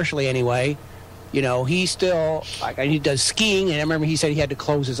partially anyway, he still, he does skiing, and I remember he said he had to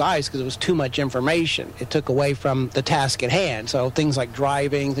close his eyes because it was too much information. It took away from the task at hand. So things like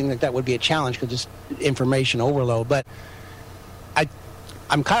driving, things like that would be a challenge because just information overload. But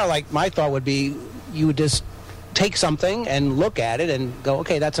I'm kind of like, my thought would be you would just take something and look at it and go,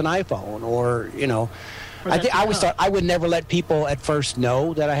 okay, that's an iPhone, or, I always thought I would never let people at first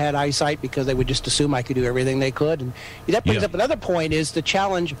know that I had eyesight because they would just assume I could do everything they could. And that brings up another point, is the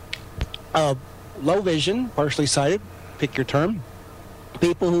challenge of low vision, partially sighted, pick your term,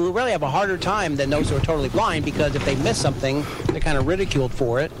 people who really have a harder time than those who are totally blind, because if they miss something, they're kind of ridiculed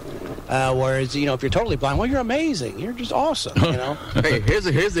for it. Whereas, if you're totally blind, well, you're amazing. You're just awesome, Hey, here's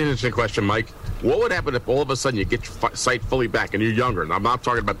an interesting question, Mike. What would happen if all of a sudden you get your sight fully back and you're younger? And I'm not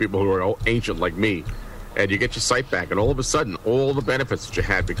talking about people who are ancient like me. And you get your sight back, and all of a sudden, all the benefits that you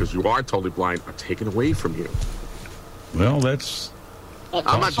had because you are totally blind are taken away from you. Well, that's...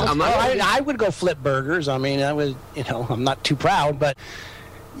 I would go flip burgers. I mean, I was, I'm not too proud, but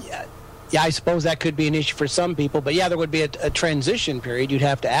yeah, I suppose that could be an issue for some people. But yeah, there would be a transition period. You'd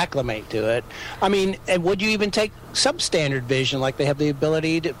have to acclimate to it. I mean, and would you even take substandard vision, like they have the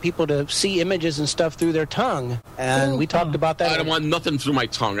ability people to see images and stuff through their tongue? And we talked about that. I don't want nothing through my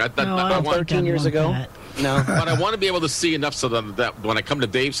tongue. I want 13 years ago. No. But I want to be able to see enough so that when I come to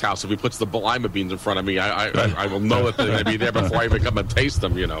Dave's house, if he puts the lima beans in front of me, I will know that they're going to be there before I even come and taste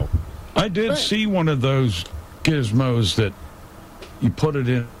them, I did see one of those gizmos that you put it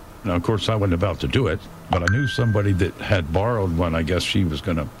in. Now, of course, I wasn't about to do it, but I knew somebody that had borrowed one. I guess she was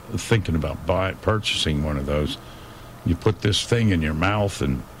thinking about purchasing one of those. You put this thing in your mouth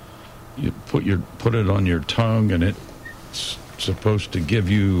and you put it on your tongue, and it's supposed to give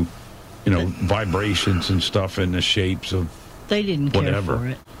you, vibrations and stuff in the shapes of They didn't whatever. care for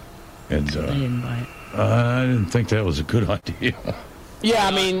it. And So they didn't buy it. I didn't think that was a good idea. Yeah,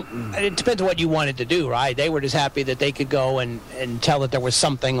 I mean, it depends on what you wanted to do, right? They were just happy that they could go and tell that there was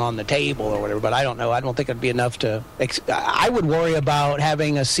something on the table or whatever, but I don't know. I don't think it'd be enough to... I would worry about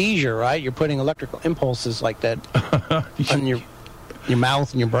having a seizure, right? You're putting electrical impulses like that on your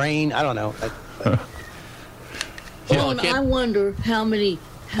mouth and your brain. I don't know. Well, and I wonder how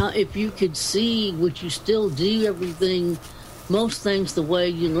if you could see, would you still do everything, most things the way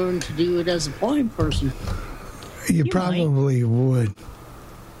you learned to do it as a blind person? You probably would.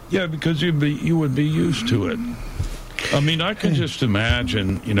 Yeah, because you would be used to it. I mean, I can just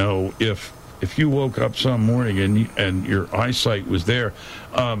imagine, if you woke up some morning and your eyesight was there.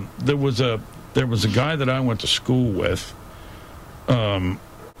 There was a guy that I went to school with.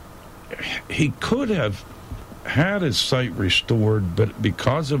 He could have had his sight restored, but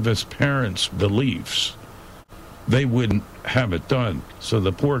because of his parents' beliefs, they wouldn't have it done. So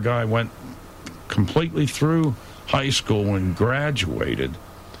the poor guy went completely through high school and graduated,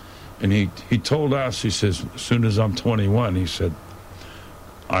 and he told us, he says, as soon as I'm 21, he said,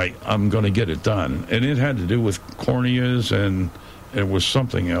 I'm going to get it done. And it had to do with corneas, and it was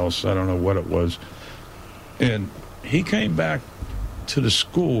something else. I don't know what it was. And he came back to the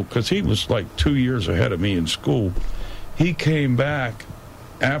school because he was like 2 years ahead of me in school. He came back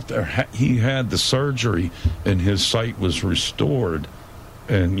after he had the surgery and his sight was restored.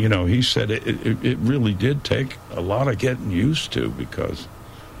 And, he said it really did take a lot of getting used to because...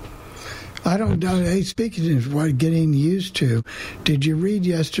 I don't know. Hey, speaking of what getting used to, did you read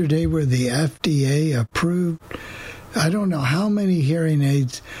yesterday where the FDA approved, I don't know how many hearing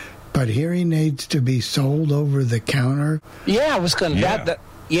aids, but hearing aids to be sold over the counter? Yeah, I was going to...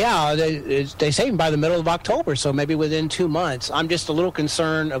 they say by the middle of October, so maybe within 2 months. I'm just a little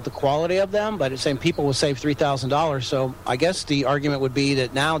concerned of the quality of them, but it's saying people will save $3,000. So I guess the argument would be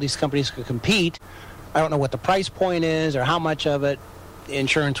that now these companies could compete. I don't know what the price point is or how much of it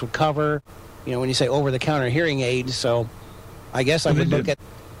insurance would cover. When you say over-the-counter hearing aids, so I guess I would look at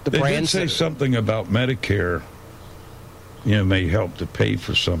the brands. They did say something about Medicare. May help to pay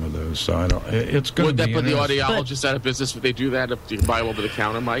for some of those. So it's going to be. Would that put the audiologist out of business if they do that? If you buy over the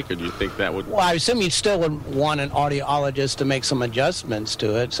counter, Mike, or do you think that would? Well, I assume you still would want an audiologist to make some adjustments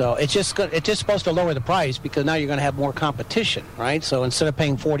to it. So it's just supposed to lower the price because now you're going to have more competition, right? So instead of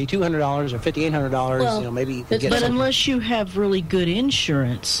paying $4,200 or $5,800, maybe you can get. But unless you have really good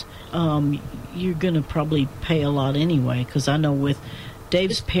insurance, you're going to probably pay a lot anyway. Because I know with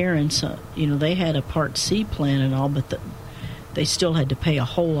Dave's parents, they had a Part C plan and all, but they still had to pay a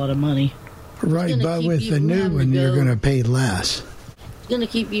whole lot of money. Right, but with the new one, you're going to pay less. It's going to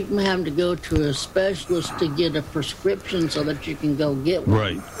keep you from having to go to a specialist to get a prescription so that you can go get one.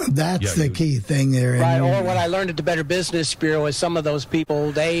 Right. That's the key thing there. Right, or what I learned at the Better Business Bureau is some of those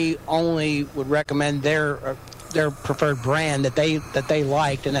people, they only would recommend their preferred brand that they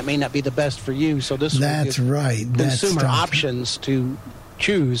liked, and that may not be the best for you. So that's right. Consumer options to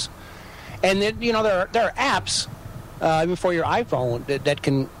choose. And then, there are apps even for your iPhone that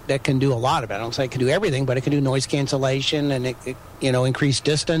can do a lot of it. I don't say it can do everything, but it can do noise cancellation and it increase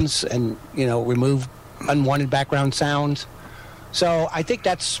distance and remove unwanted background sounds. So I think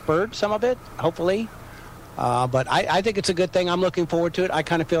that's spurred some of it, hopefully. But I think it's a good thing. I'm looking forward to it. I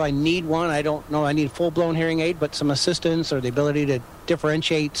kind of feel I need one. I don't know I need a full-blown hearing aid, but some assistance or the ability to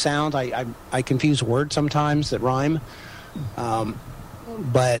differentiate sounds. I confuse words sometimes that rhyme.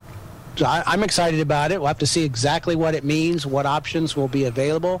 But I'm excited about it. We'll have to see exactly what it means, what options will be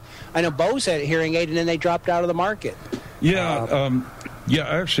available. I know Bose had a hearing aid, and then they dropped out of the market. Yeah,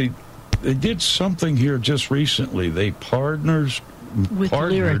 actually, they did something here just recently. They partnered with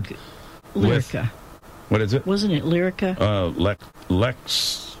Lyrica. What is it? Wasn't it Lyrica?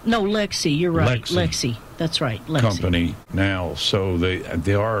 Lex. No, Lexi. You're right. Lexi. That's right. Lexi. Company now, so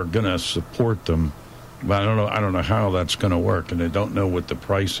they are going to support them. But I don't know how that's going to work, and I don't know what the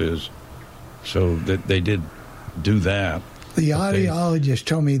price is. So that they did do that. The audiologist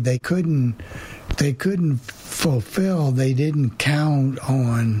told me they couldn't fulfill. They didn't count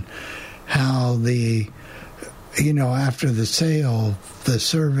on how the after the sale, the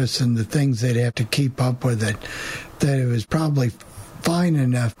service and the things they'd have to keep up with it, that it was probably fine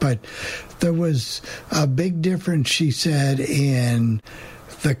enough. But there was a big difference, she said, in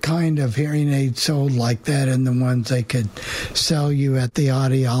the kind of hearing aids sold like that and the ones they could sell you at the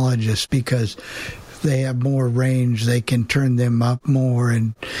audiologist, because they have more range. They can turn them up more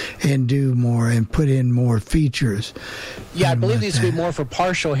and do more and put in more features. Yeah, I believe these would be more for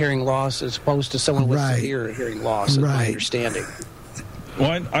partial hearing loss as opposed to someone with severe hearing loss, is my understanding.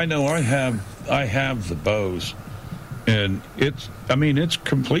 Well, I know I have the Bose, and it's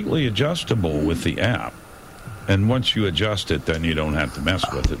completely adjustable with the app. And once you adjust it, then you don't have to mess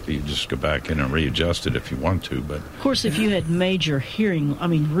with it. You just go back in and readjust it if you want to. But of course, if you had major hearing,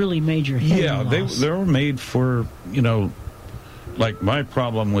 really major hearing loss. they were made for, like my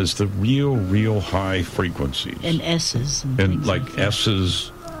problem was the real high frequencies. And S's. And like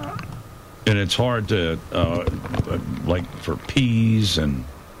S's. And it's hard to, like for P's and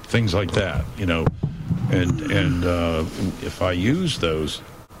things like that, And if I use those,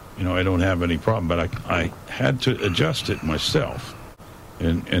 I don't have any problem, but I had to adjust it myself,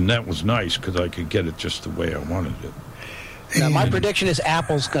 and that was nice because I could get it just the way I wanted it. Now, my prediction is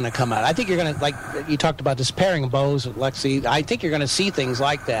Apple's going to come out. I think you're going to, like you talked about this pairing of Bose with Lexi, I think you're going to see things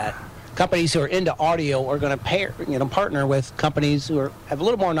like that. Companies who are into audio are going to partner with companies who have a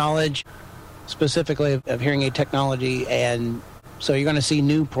little more knowledge, specifically of hearing aid technology, and so you're going to see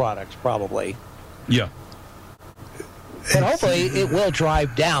new products probably. Yeah. But hopefully it will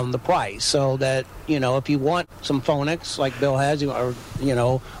drive down the price so that, if you want some Phonics like Bill has, or,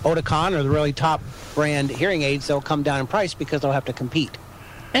 Oticon or the really top brand hearing aids, they'll come down in price because they'll have to compete.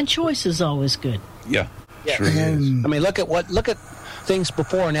 And choice is always good. Yeah. Sure is. Look at things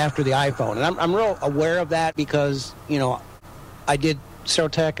before and after the iPhone. And I'm real aware of that because, I did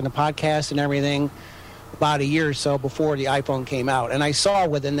Serotech and the podcast and everything about a year or so before the iPhone came out. And I saw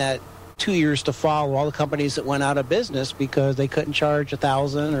within that 2 years to follow all the companies that went out of business because they couldn't charge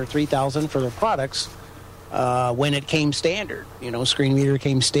 $1,000 or $3,000 for their products when it came standard. Screen reader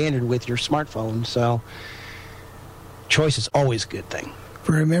came standard with your smartphone. So choice is always a good thing.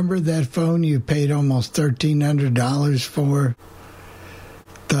 Remember that phone you paid almost $1,300 for?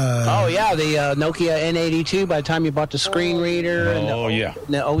 The Nokia N82. By the time you bought the screen reader and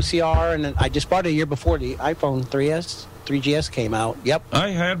the OCR, and I just bought it a year before the iPhone 3GS came out. Yep.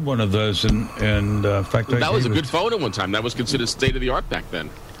 I had one of those, and in fact, that was a good phone at one time. That was considered state of the art back then.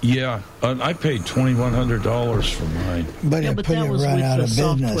 Yeah, I paid $2,100 for mine. But it put it right out of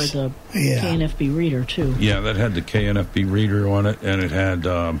business. The KNFB reader too. Yeah, that had the KNFB reader on it, and it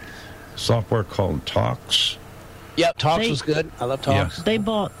had software called Talks. Yep, Talks was good. I love Talks. Yeah. They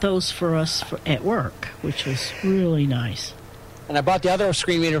bought those for us at work, which was really nice. And I bought the other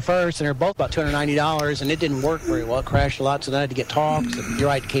screen reader first, and they're both about $290, and it didn't work very well. It crashed a lot, so then I had to get Talks, and you're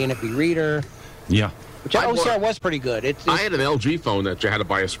right, KNFB reader. Yeah. Which OCR was pretty good. I had an LG phone that you had to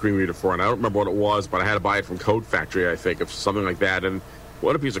buy a screen reader for, and I don't remember what it was, but I had to buy it from Code Factory, I think, or something like that. And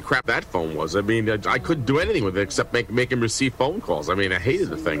what a piece of crap that phone was. I couldn't do anything with it except make him receive phone calls. I hated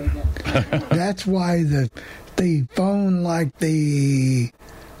the thing. That's why the phone like the...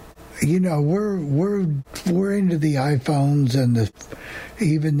 we're into the iPhones and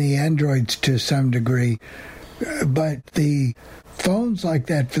even the Androids to some degree, but the phones like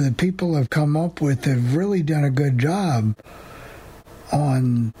that for the people have come up with have really done a good job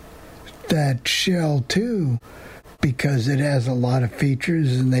on that shell too, because it has a lot of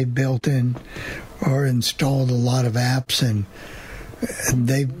features and they built in or installed a lot of apps, and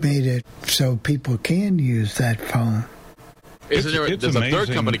they've made it so people can use that phone. There's a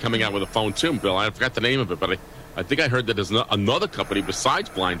third company coming out with a phone too, Bill. I forgot the name of it, but I think I heard that there's another company besides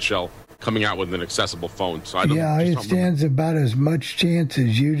Blind Shell coming out with an accessible phone. So it stands about as much chance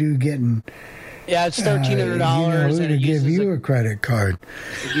as you do getting. Yeah, it's $1,300. To give you a credit card.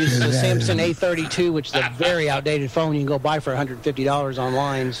 It uses the Samsung A32, which is a very outdated phone you can go buy for $150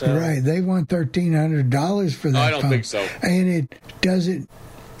 online. So. Right, they want $1,300 for that phone. I don't think so. And it doesn't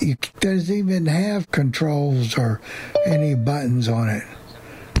even have controls or any buttons on it.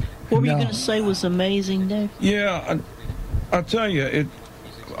 What were you going to say was amazing, Dave? Yeah, I'll tell you,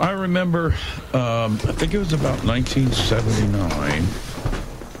 I remember, I think it was about 1979,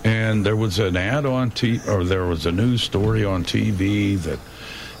 and there was an ad on there was a news story on TV that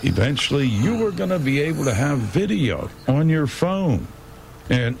eventually you were going to be able to have video on your phone.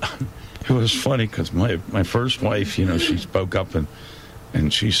 And it was funny because my first wife, she spoke up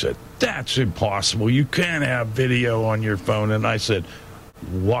and she said, "That's impossible. You can't have video on your phone." And I said,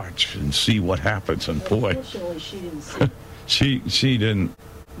 "Watch and see what happens." And boy, she didn't see. she didn't.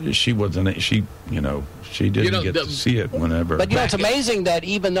 she wasn't. She didn't get to see it whenever. But it's amazing that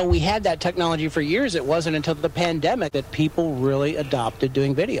even though we had that technology for years, it wasn't until the pandemic that people really adopted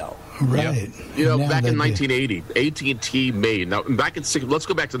doing video. Right. Back in 1980, AT&T made. Now, let's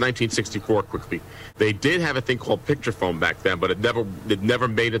go back to 1964 quickly. They did have a thing called picture phone back then, but it never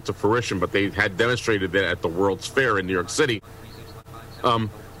made it to fruition. But they had demonstrated that at the World's Fair in New York City.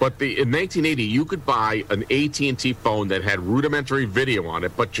 But in 1980, you could buy an AT&T phone that had rudimentary video on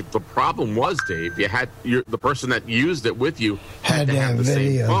it. But the problem was, Dave, you had the person that used it with you had to have the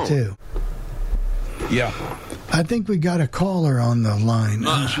video same phone. too. Yeah. I think we got a caller on the line.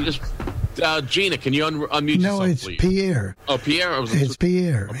 Gina, can you unmute yourself, No, it's please? Pierre. Oh, Pierre? It's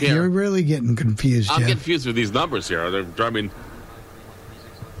Pierre. Oh, Pierre. You're really getting confused, I'm Jeff. getting confused with these numbers here. They're driving.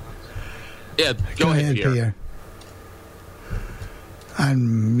 Yeah, go ahead, Pierre.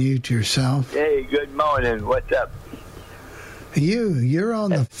 Unmute yourself. Hey, good morning. What's up? You're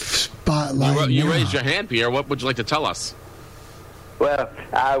on the spotlight. You now. raised your hand, Pierre. What would you like to tell us? Well,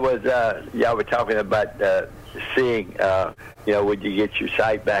 I was, y'all were talking about seeing, would you get your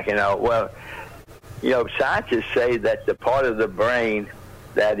sight back and all. Well, scientists say that the part of the brain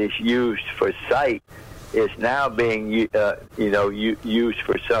that is used for sight is now being, used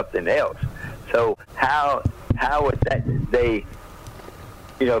for something else. So how would they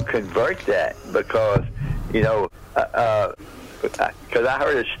convert that? Because, because I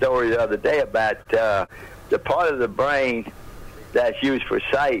heard a story the other day about the part of the brain that's used for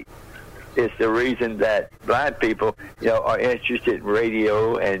sight is the reason that blind people, are interested in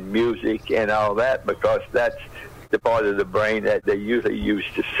radio and music and all that, because that's the part of the brain that they usually use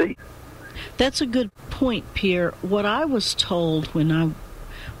to see. That's a good point, Pierre. What I was told when I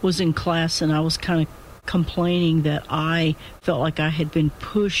was in class and I was kind of complaining that I felt like I had been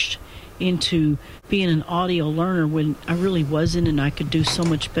pushed into being an audio learner when I really wasn't, and I could do so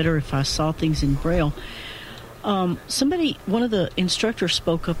much better if I saw things in Braille. One of the instructors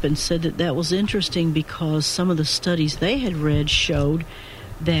spoke up and said that was interesting because some of the studies they had read showed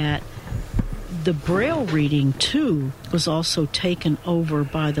that the Braille reading, too, was also taken over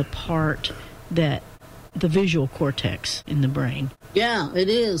by the part that the visual cortex in the brain. Yeah, it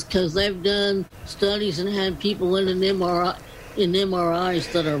is, because they've done studies and had people in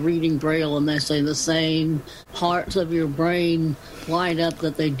MRIs that are reading Braille, and they say the same parts of your brain light up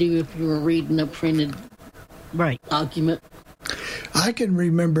that they do if you were reading a printed document. I can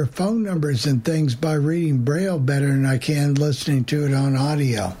remember phone numbers and things by reading Braille better than I can listening to it on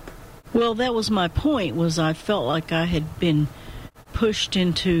audio. Well, that was my point, was I felt like I had been pushed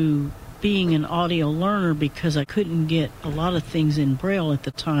into being an audio learner because I couldn't get a lot of things in Braille at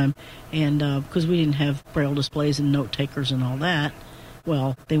the time, and because we didn't have Braille displays and note takers and all that.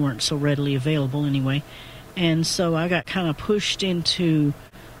 Well, they weren't so readily available anyway. And so I got kind of pushed into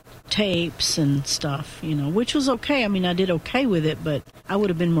tapes and stuff, which was okay. I mean, I did okay with it, but I would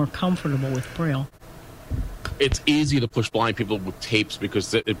have been more comfortable with Braille. It's easy to push blind people with tapes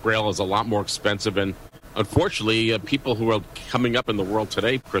because Braille is a lot more expensive, and unfortunately, people who are coming up in the world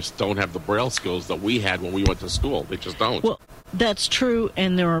today, Chris, don't have the Braille skills that we had when we went to school. They just don't. Well, that's true,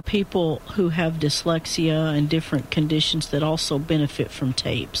 and there are people who have dyslexia and different conditions that also benefit from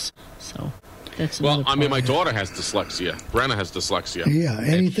tapes. So that's well, I mean, my daughter has dyslexia. Brenna has dyslexia. Yeah,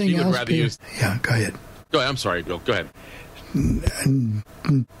 anything else? Yeah, go ahead. Go ahead. I'm sorry, Bill. Go ahead.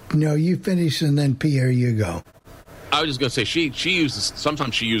 No, you finish, and then Pierre, you go. I was just going to say, she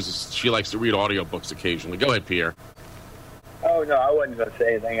likes to read audiobooks occasionally. Go ahead, Pierre. Oh, no, I wasn't going to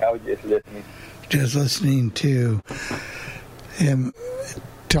say anything. I was just listening. Just listening to him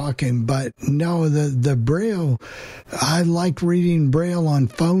talking. But no, the Braille, I like reading Braille on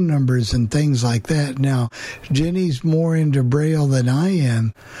phone numbers and things like that. Now, Jenny's more into Braille than I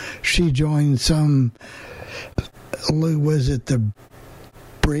am. She joined some, was it the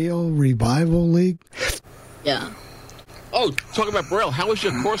Braille Revival League? Yeah. Oh, talking about Braille, how is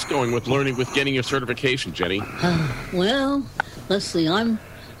your course going with getting your certification, Jenny? Well, let's see. I've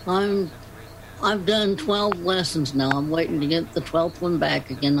done 12 lessons now. I'm waiting to get the 12th one back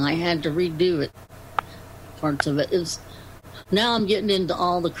again. I had to redo it. Parts of it is now I'm getting into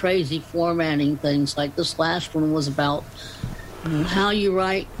all the crazy formatting things. Like this last one was about how you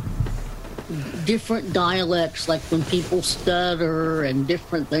write different dialects, like when people stutter and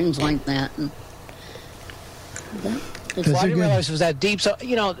different things like that. And well, I didn't realize it was that deep. So,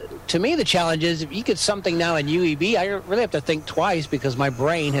 to me, the challenge is if you get something now in UEB, I really have to think twice because my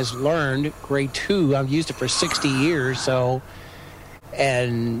brain has learned grade 2. I've used it for 60 years.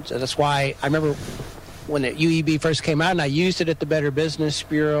 And that's why I remember when the UEB first came out and I used it at the Better Business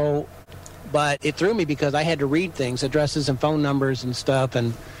Bureau but it threw me because I had to read things, addresses and phone numbers and stuff,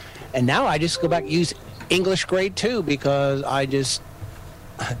 and now I just go back and use English grade 2 because I just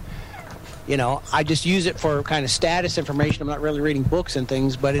use it for kind of status information. I'm not really reading books and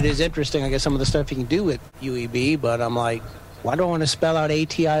things, but it is interesting, I guess, some of the stuff you can do with UEB, but I'm like, why do I want to spell out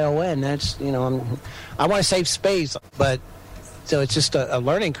ATION? That's, I want to save space, but so it's just a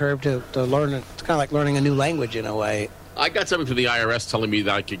learning curve to learn. It's kind of like learning a new language in a way. I got something from the IRS telling me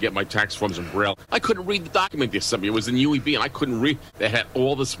that I could get my tax forms in Braille. I couldn't read the document they sent me. It was in UEB, and I couldn't read. They had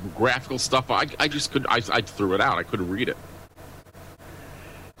all this graphical stuff. I just couldn't. I threw it out. I couldn't read it.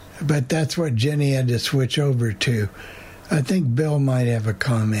 But that's what Jenny had to switch over to. I think Bill might have a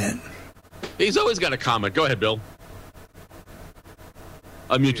comment. He's always got a comment. Go ahead, Bill.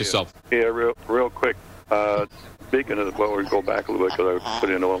 Unmute yourself. Yeah, real quick. Speaking of, we go back a little bit because I put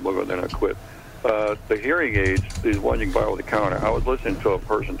in a little bit and then I quit. The hearing aids, these ones you can buy over the counter. I was listening to a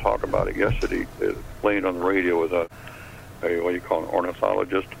person talk about it yesterday. It playing on the radio with a what do you call an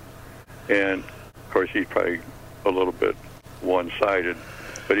ornithologist, and of course he's probably a little bit one-sided.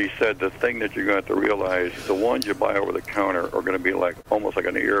 But he said the thing that you're going to have to realize, the ones you buy over the counter are going to be almost like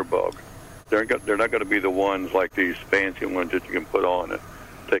an earbud. They're not going to be the ones like these fancy ones that you can put on and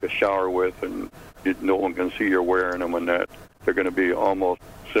take a shower with, and no one can see you're wearing them. And that they're going to be almost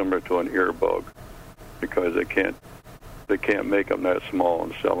similar to an earbud because they can't make them that small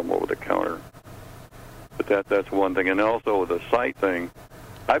and sell them over the counter. But that's one thing. And also with the sight thing,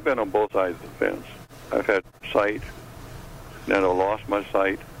 I've been on both sides of the fence. I've had sight, then I lost my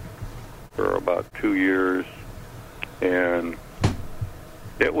sight for about 2 years, and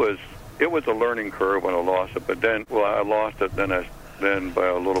it was a learning curve when I lost it. But then, I lost it. Then by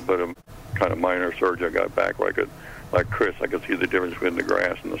a little bit of kind of minor surgery, I got back where I could, like Chris, I could see the difference between the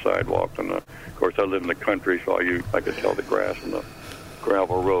grass and the sidewalk. And of course, I live in the country, so I could tell the grass and the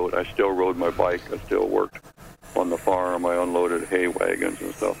gravel road. I still rode my bike. I still worked on the farm. I unloaded hay wagons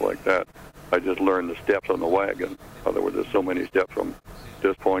and stuff like that. I just learned the steps on the wagon. In other words, there's so many steps from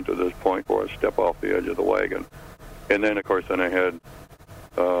this point to this point before I step off the edge of the wagon. And then, of course, I had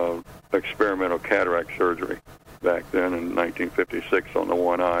experimental cataract surgery back then in 1956 on the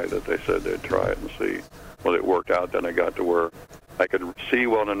one eye that they said they'd try it and see. Well, it worked out. Then I got to where I could see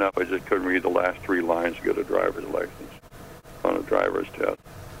well enough. I just couldn't read the last 3 lines to get a driver's license on a driver's test.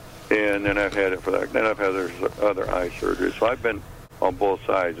 And then I've had it for that. Then I've had other eye surgery. So I've been on both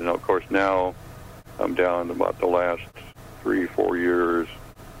sides. And, of course, now I'm down to about the last 3-4 years.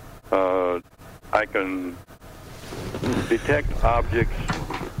 I can detect objects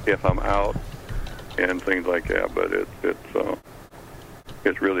if I'm out and things like that, but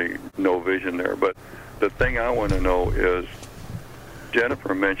it's really no vision there. But the thing I want to know is,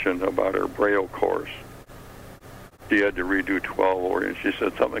 Jennifer mentioned about her Braille course. She had to redo 12 over, and she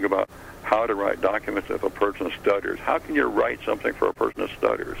said something about how to write documents if a person stutters. How can you write something for a person that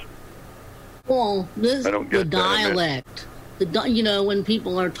stutters? Well, this is the dialect. When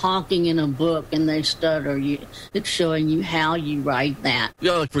people are talking in a book and they stutter, it's showing you how you write that.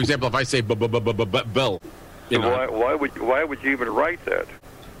 Yeah, like for example, if I say Bill, why would you even write that?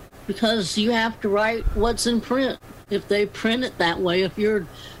 Because you have to write what's in print. If they print it that way, if you're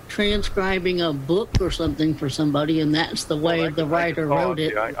transcribing a book or something for somebody, and that's the way the writer wrote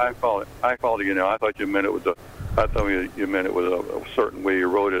it. I followed it. I thought you meant it was a certain way you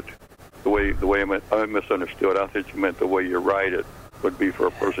wrote it. The way I misunderstood. I thought you meant the way you write it would be for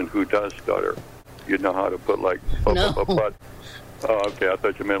a person who does stutter. You'd know how to put No. Oh, okay. I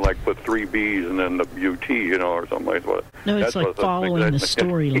thought you meant like put 3 B's and then the UT, or something like that. No, it's like following the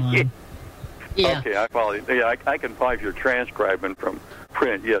storyline. Yeah. Okay, I follow you. Yeah, I can follow if you're transcribing from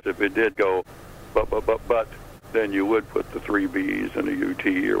print. Yes, if it did go, but then you would put the 3 B's and a UT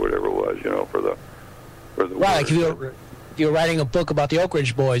or whatever it was, for the right, like if you're writing a book about the Oak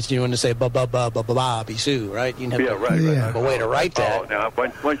Ridge Boys, you want to say Bobby Sue, right? You have a way to write that. Now,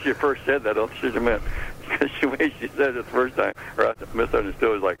 once you first said that, I should have meant the way she said it the first time, or I misunderstood.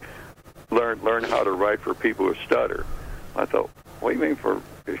 It was like learn how to write for people who stutter. I thought, what do you mean for?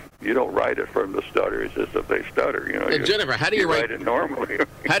 You don't write it from the stutter. It's just if they stutter, Jennifer, how do you write it normally?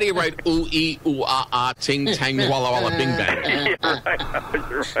 How do you write ooh ee ooh ah ah ting tang walla walla bing bang?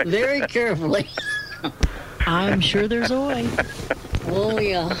 You're right. Very carefully. I'm sure there's a way. Oh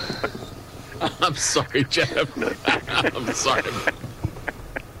yeah. I'm sorry, Jennifer. I'm sorry.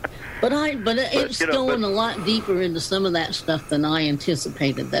 But it's going a lot deeper into some of that stuff than I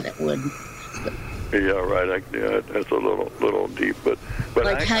anticipated that it would. Yeah, right. That's a little deep, but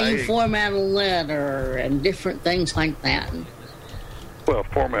like how you format a letter and different things like that. Well,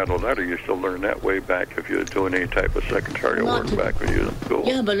 format a letter, you still learn that way back if you're doing any type of secretarial work back when you were in school.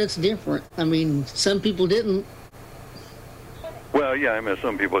 Yeah, but it's different. I mean, some people didn't. Well, yeah, I mean,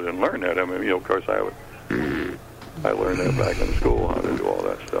 some people didn't learn that. I mean, of course, I learned that back in school, how to do all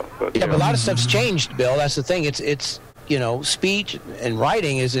that stuff. But, yeah, but a lot of stuff's changed, Bill. That's the thing. It's speech and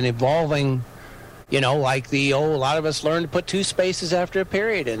writing is an evolving, like a lot of us learned to put 2 spaces after a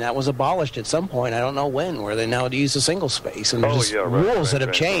period, and that was abolished at some point. I don't know when, where they now use a single space. And there's rules that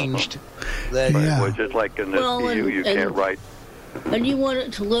have changed. Right. Well, just like in the EU, you can't write. And you want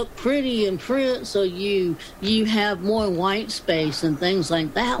it to look pretty in print, so you have more white space and things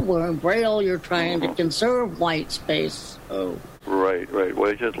like that, where in Braille you're trying to conserve white space. Oh. Right. Well,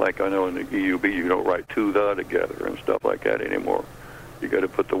 it's just like I know in the EUB you don't write to the together and stuff like that anymore. You got to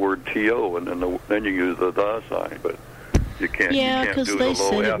put the word to, and then you use the sign, but you can't do the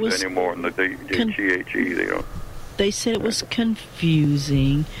low F anymore in the GHE. They said it was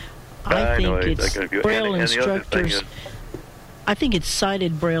confusing. I think it's Braille instructors. I think it's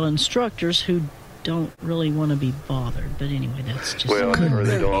sighted Braille instructors who don't really want to be bothered. But anyway, that's just... Well,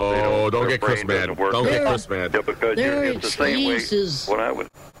 don't get Chris mad. Don't get Chris mad. Yeah, because it's the same way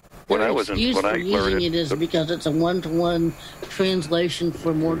when I learned it is because it's a one-to-one translation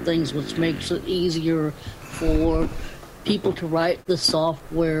for more things, which makes it easier for people to write the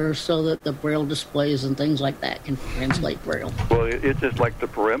software so that the Braille displays and things like that can translate Braille. Well, it's just like the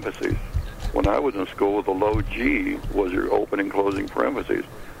parentheses. When I was in school, the low G was your opening and closing parentheses.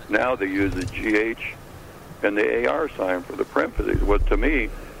 Now they use the GH and the AR sign for the parentheses. Well, to me,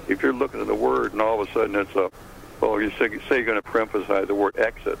 if you're looking at the word and all of a sudden it's you say you're going to parenthesize the word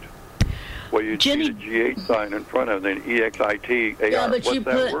exit. Well, you see the GH sign in front of it, then EXIT, AR. Yeah, but what's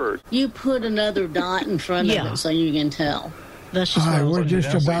that word? You put another dot in front of it so you can tell. That's just we're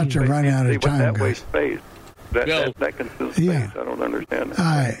just about to run out of time, guys. Space. That consumes space. I don't understand that. All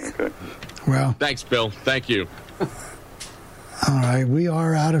right. Okay. Well, thanks, Bill. Thank you. All right, we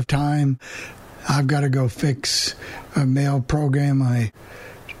are out of time. I've got to go fix a mail program. I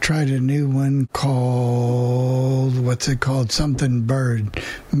tried a new one called, something bird,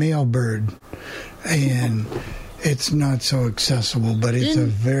 Mailbird, and it's not so accessible, but it's a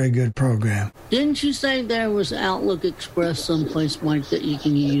very good program. Didn't you say there was Outlook Express someplace, Mike, that you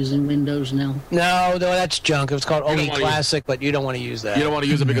can use in Windows now? No, that's junk. It's called OE Classic, but you don't want to use that. You don't want to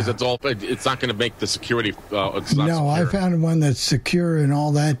use it because it's not going to make the security. It's not secure. I found one that's secure and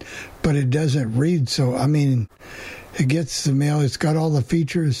all that, but it doesn't read. So it gets the mail. It's got all the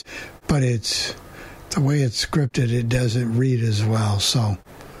features, but it's the way it's scripted. It doesn't read as well. So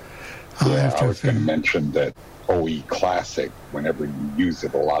I was going to mention that OE Classic, whenever you use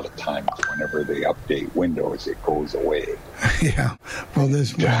it, a lot of times, whenever they update Windows, it goes away. Yeah. Well,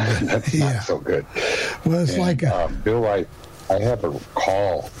 this one, that's not so good. Well, it's Bill, I have a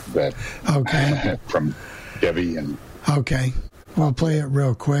call that from Debbie and. Okay. We'll play it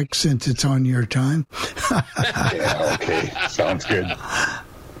real quick since it's on your time. Yeah, okay. Sounds good.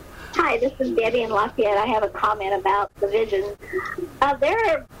 Hi, this is Debbie in Lafayette. I have a comment about the vision. There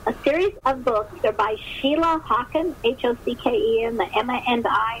are a series of books. They're by Sheila Hocken, Hocken, the Emma and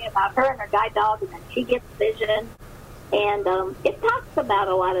I, about her and her guide dog, and then she gets vision. And it talks about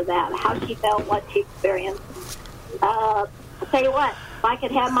a lot of that, how she felt, what she experienced. I'll tell you what, if I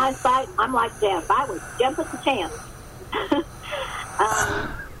could have my sight, I'm like Jeff. I would jump at the chance.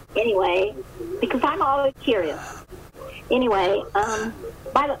 Anyway, because I'm always curious. Anyway,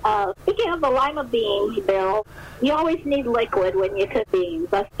 speaking of the lima beans, Bill, you always need liquid when you cook beans.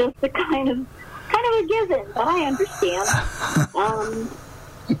 That's just the kind of a given, but I understand.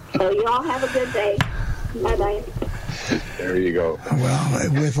 So you all have a good day. Bye-bye. There you go.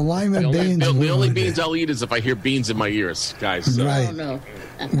 Well, with lima beans... The only beans I'll eat is if I hear beans in my ears, guys. So. Right. Oh, no.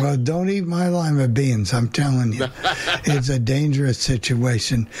 Well, don't eat my lima beans, I'm telling you. It's a dangerous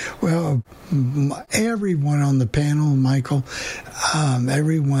situation. Well, everyone on the panel, Michael,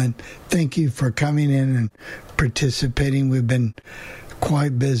 everyone, thank you for coming in and participating. We've been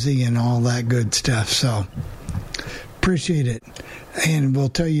quite busy and all that good stuff, so appreciate it. And we'll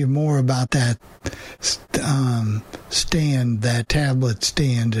tell you more about that stand, that tablet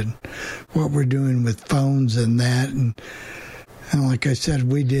stand, and what we're doing with phones and that. And like I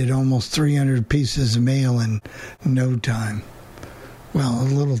said, we did almost 300 pieces of mail in no time. Well, a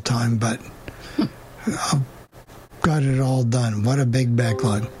little time, but got it all done. What a big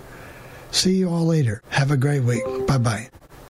backlog. See you all later. Have a great week. Bye-bye.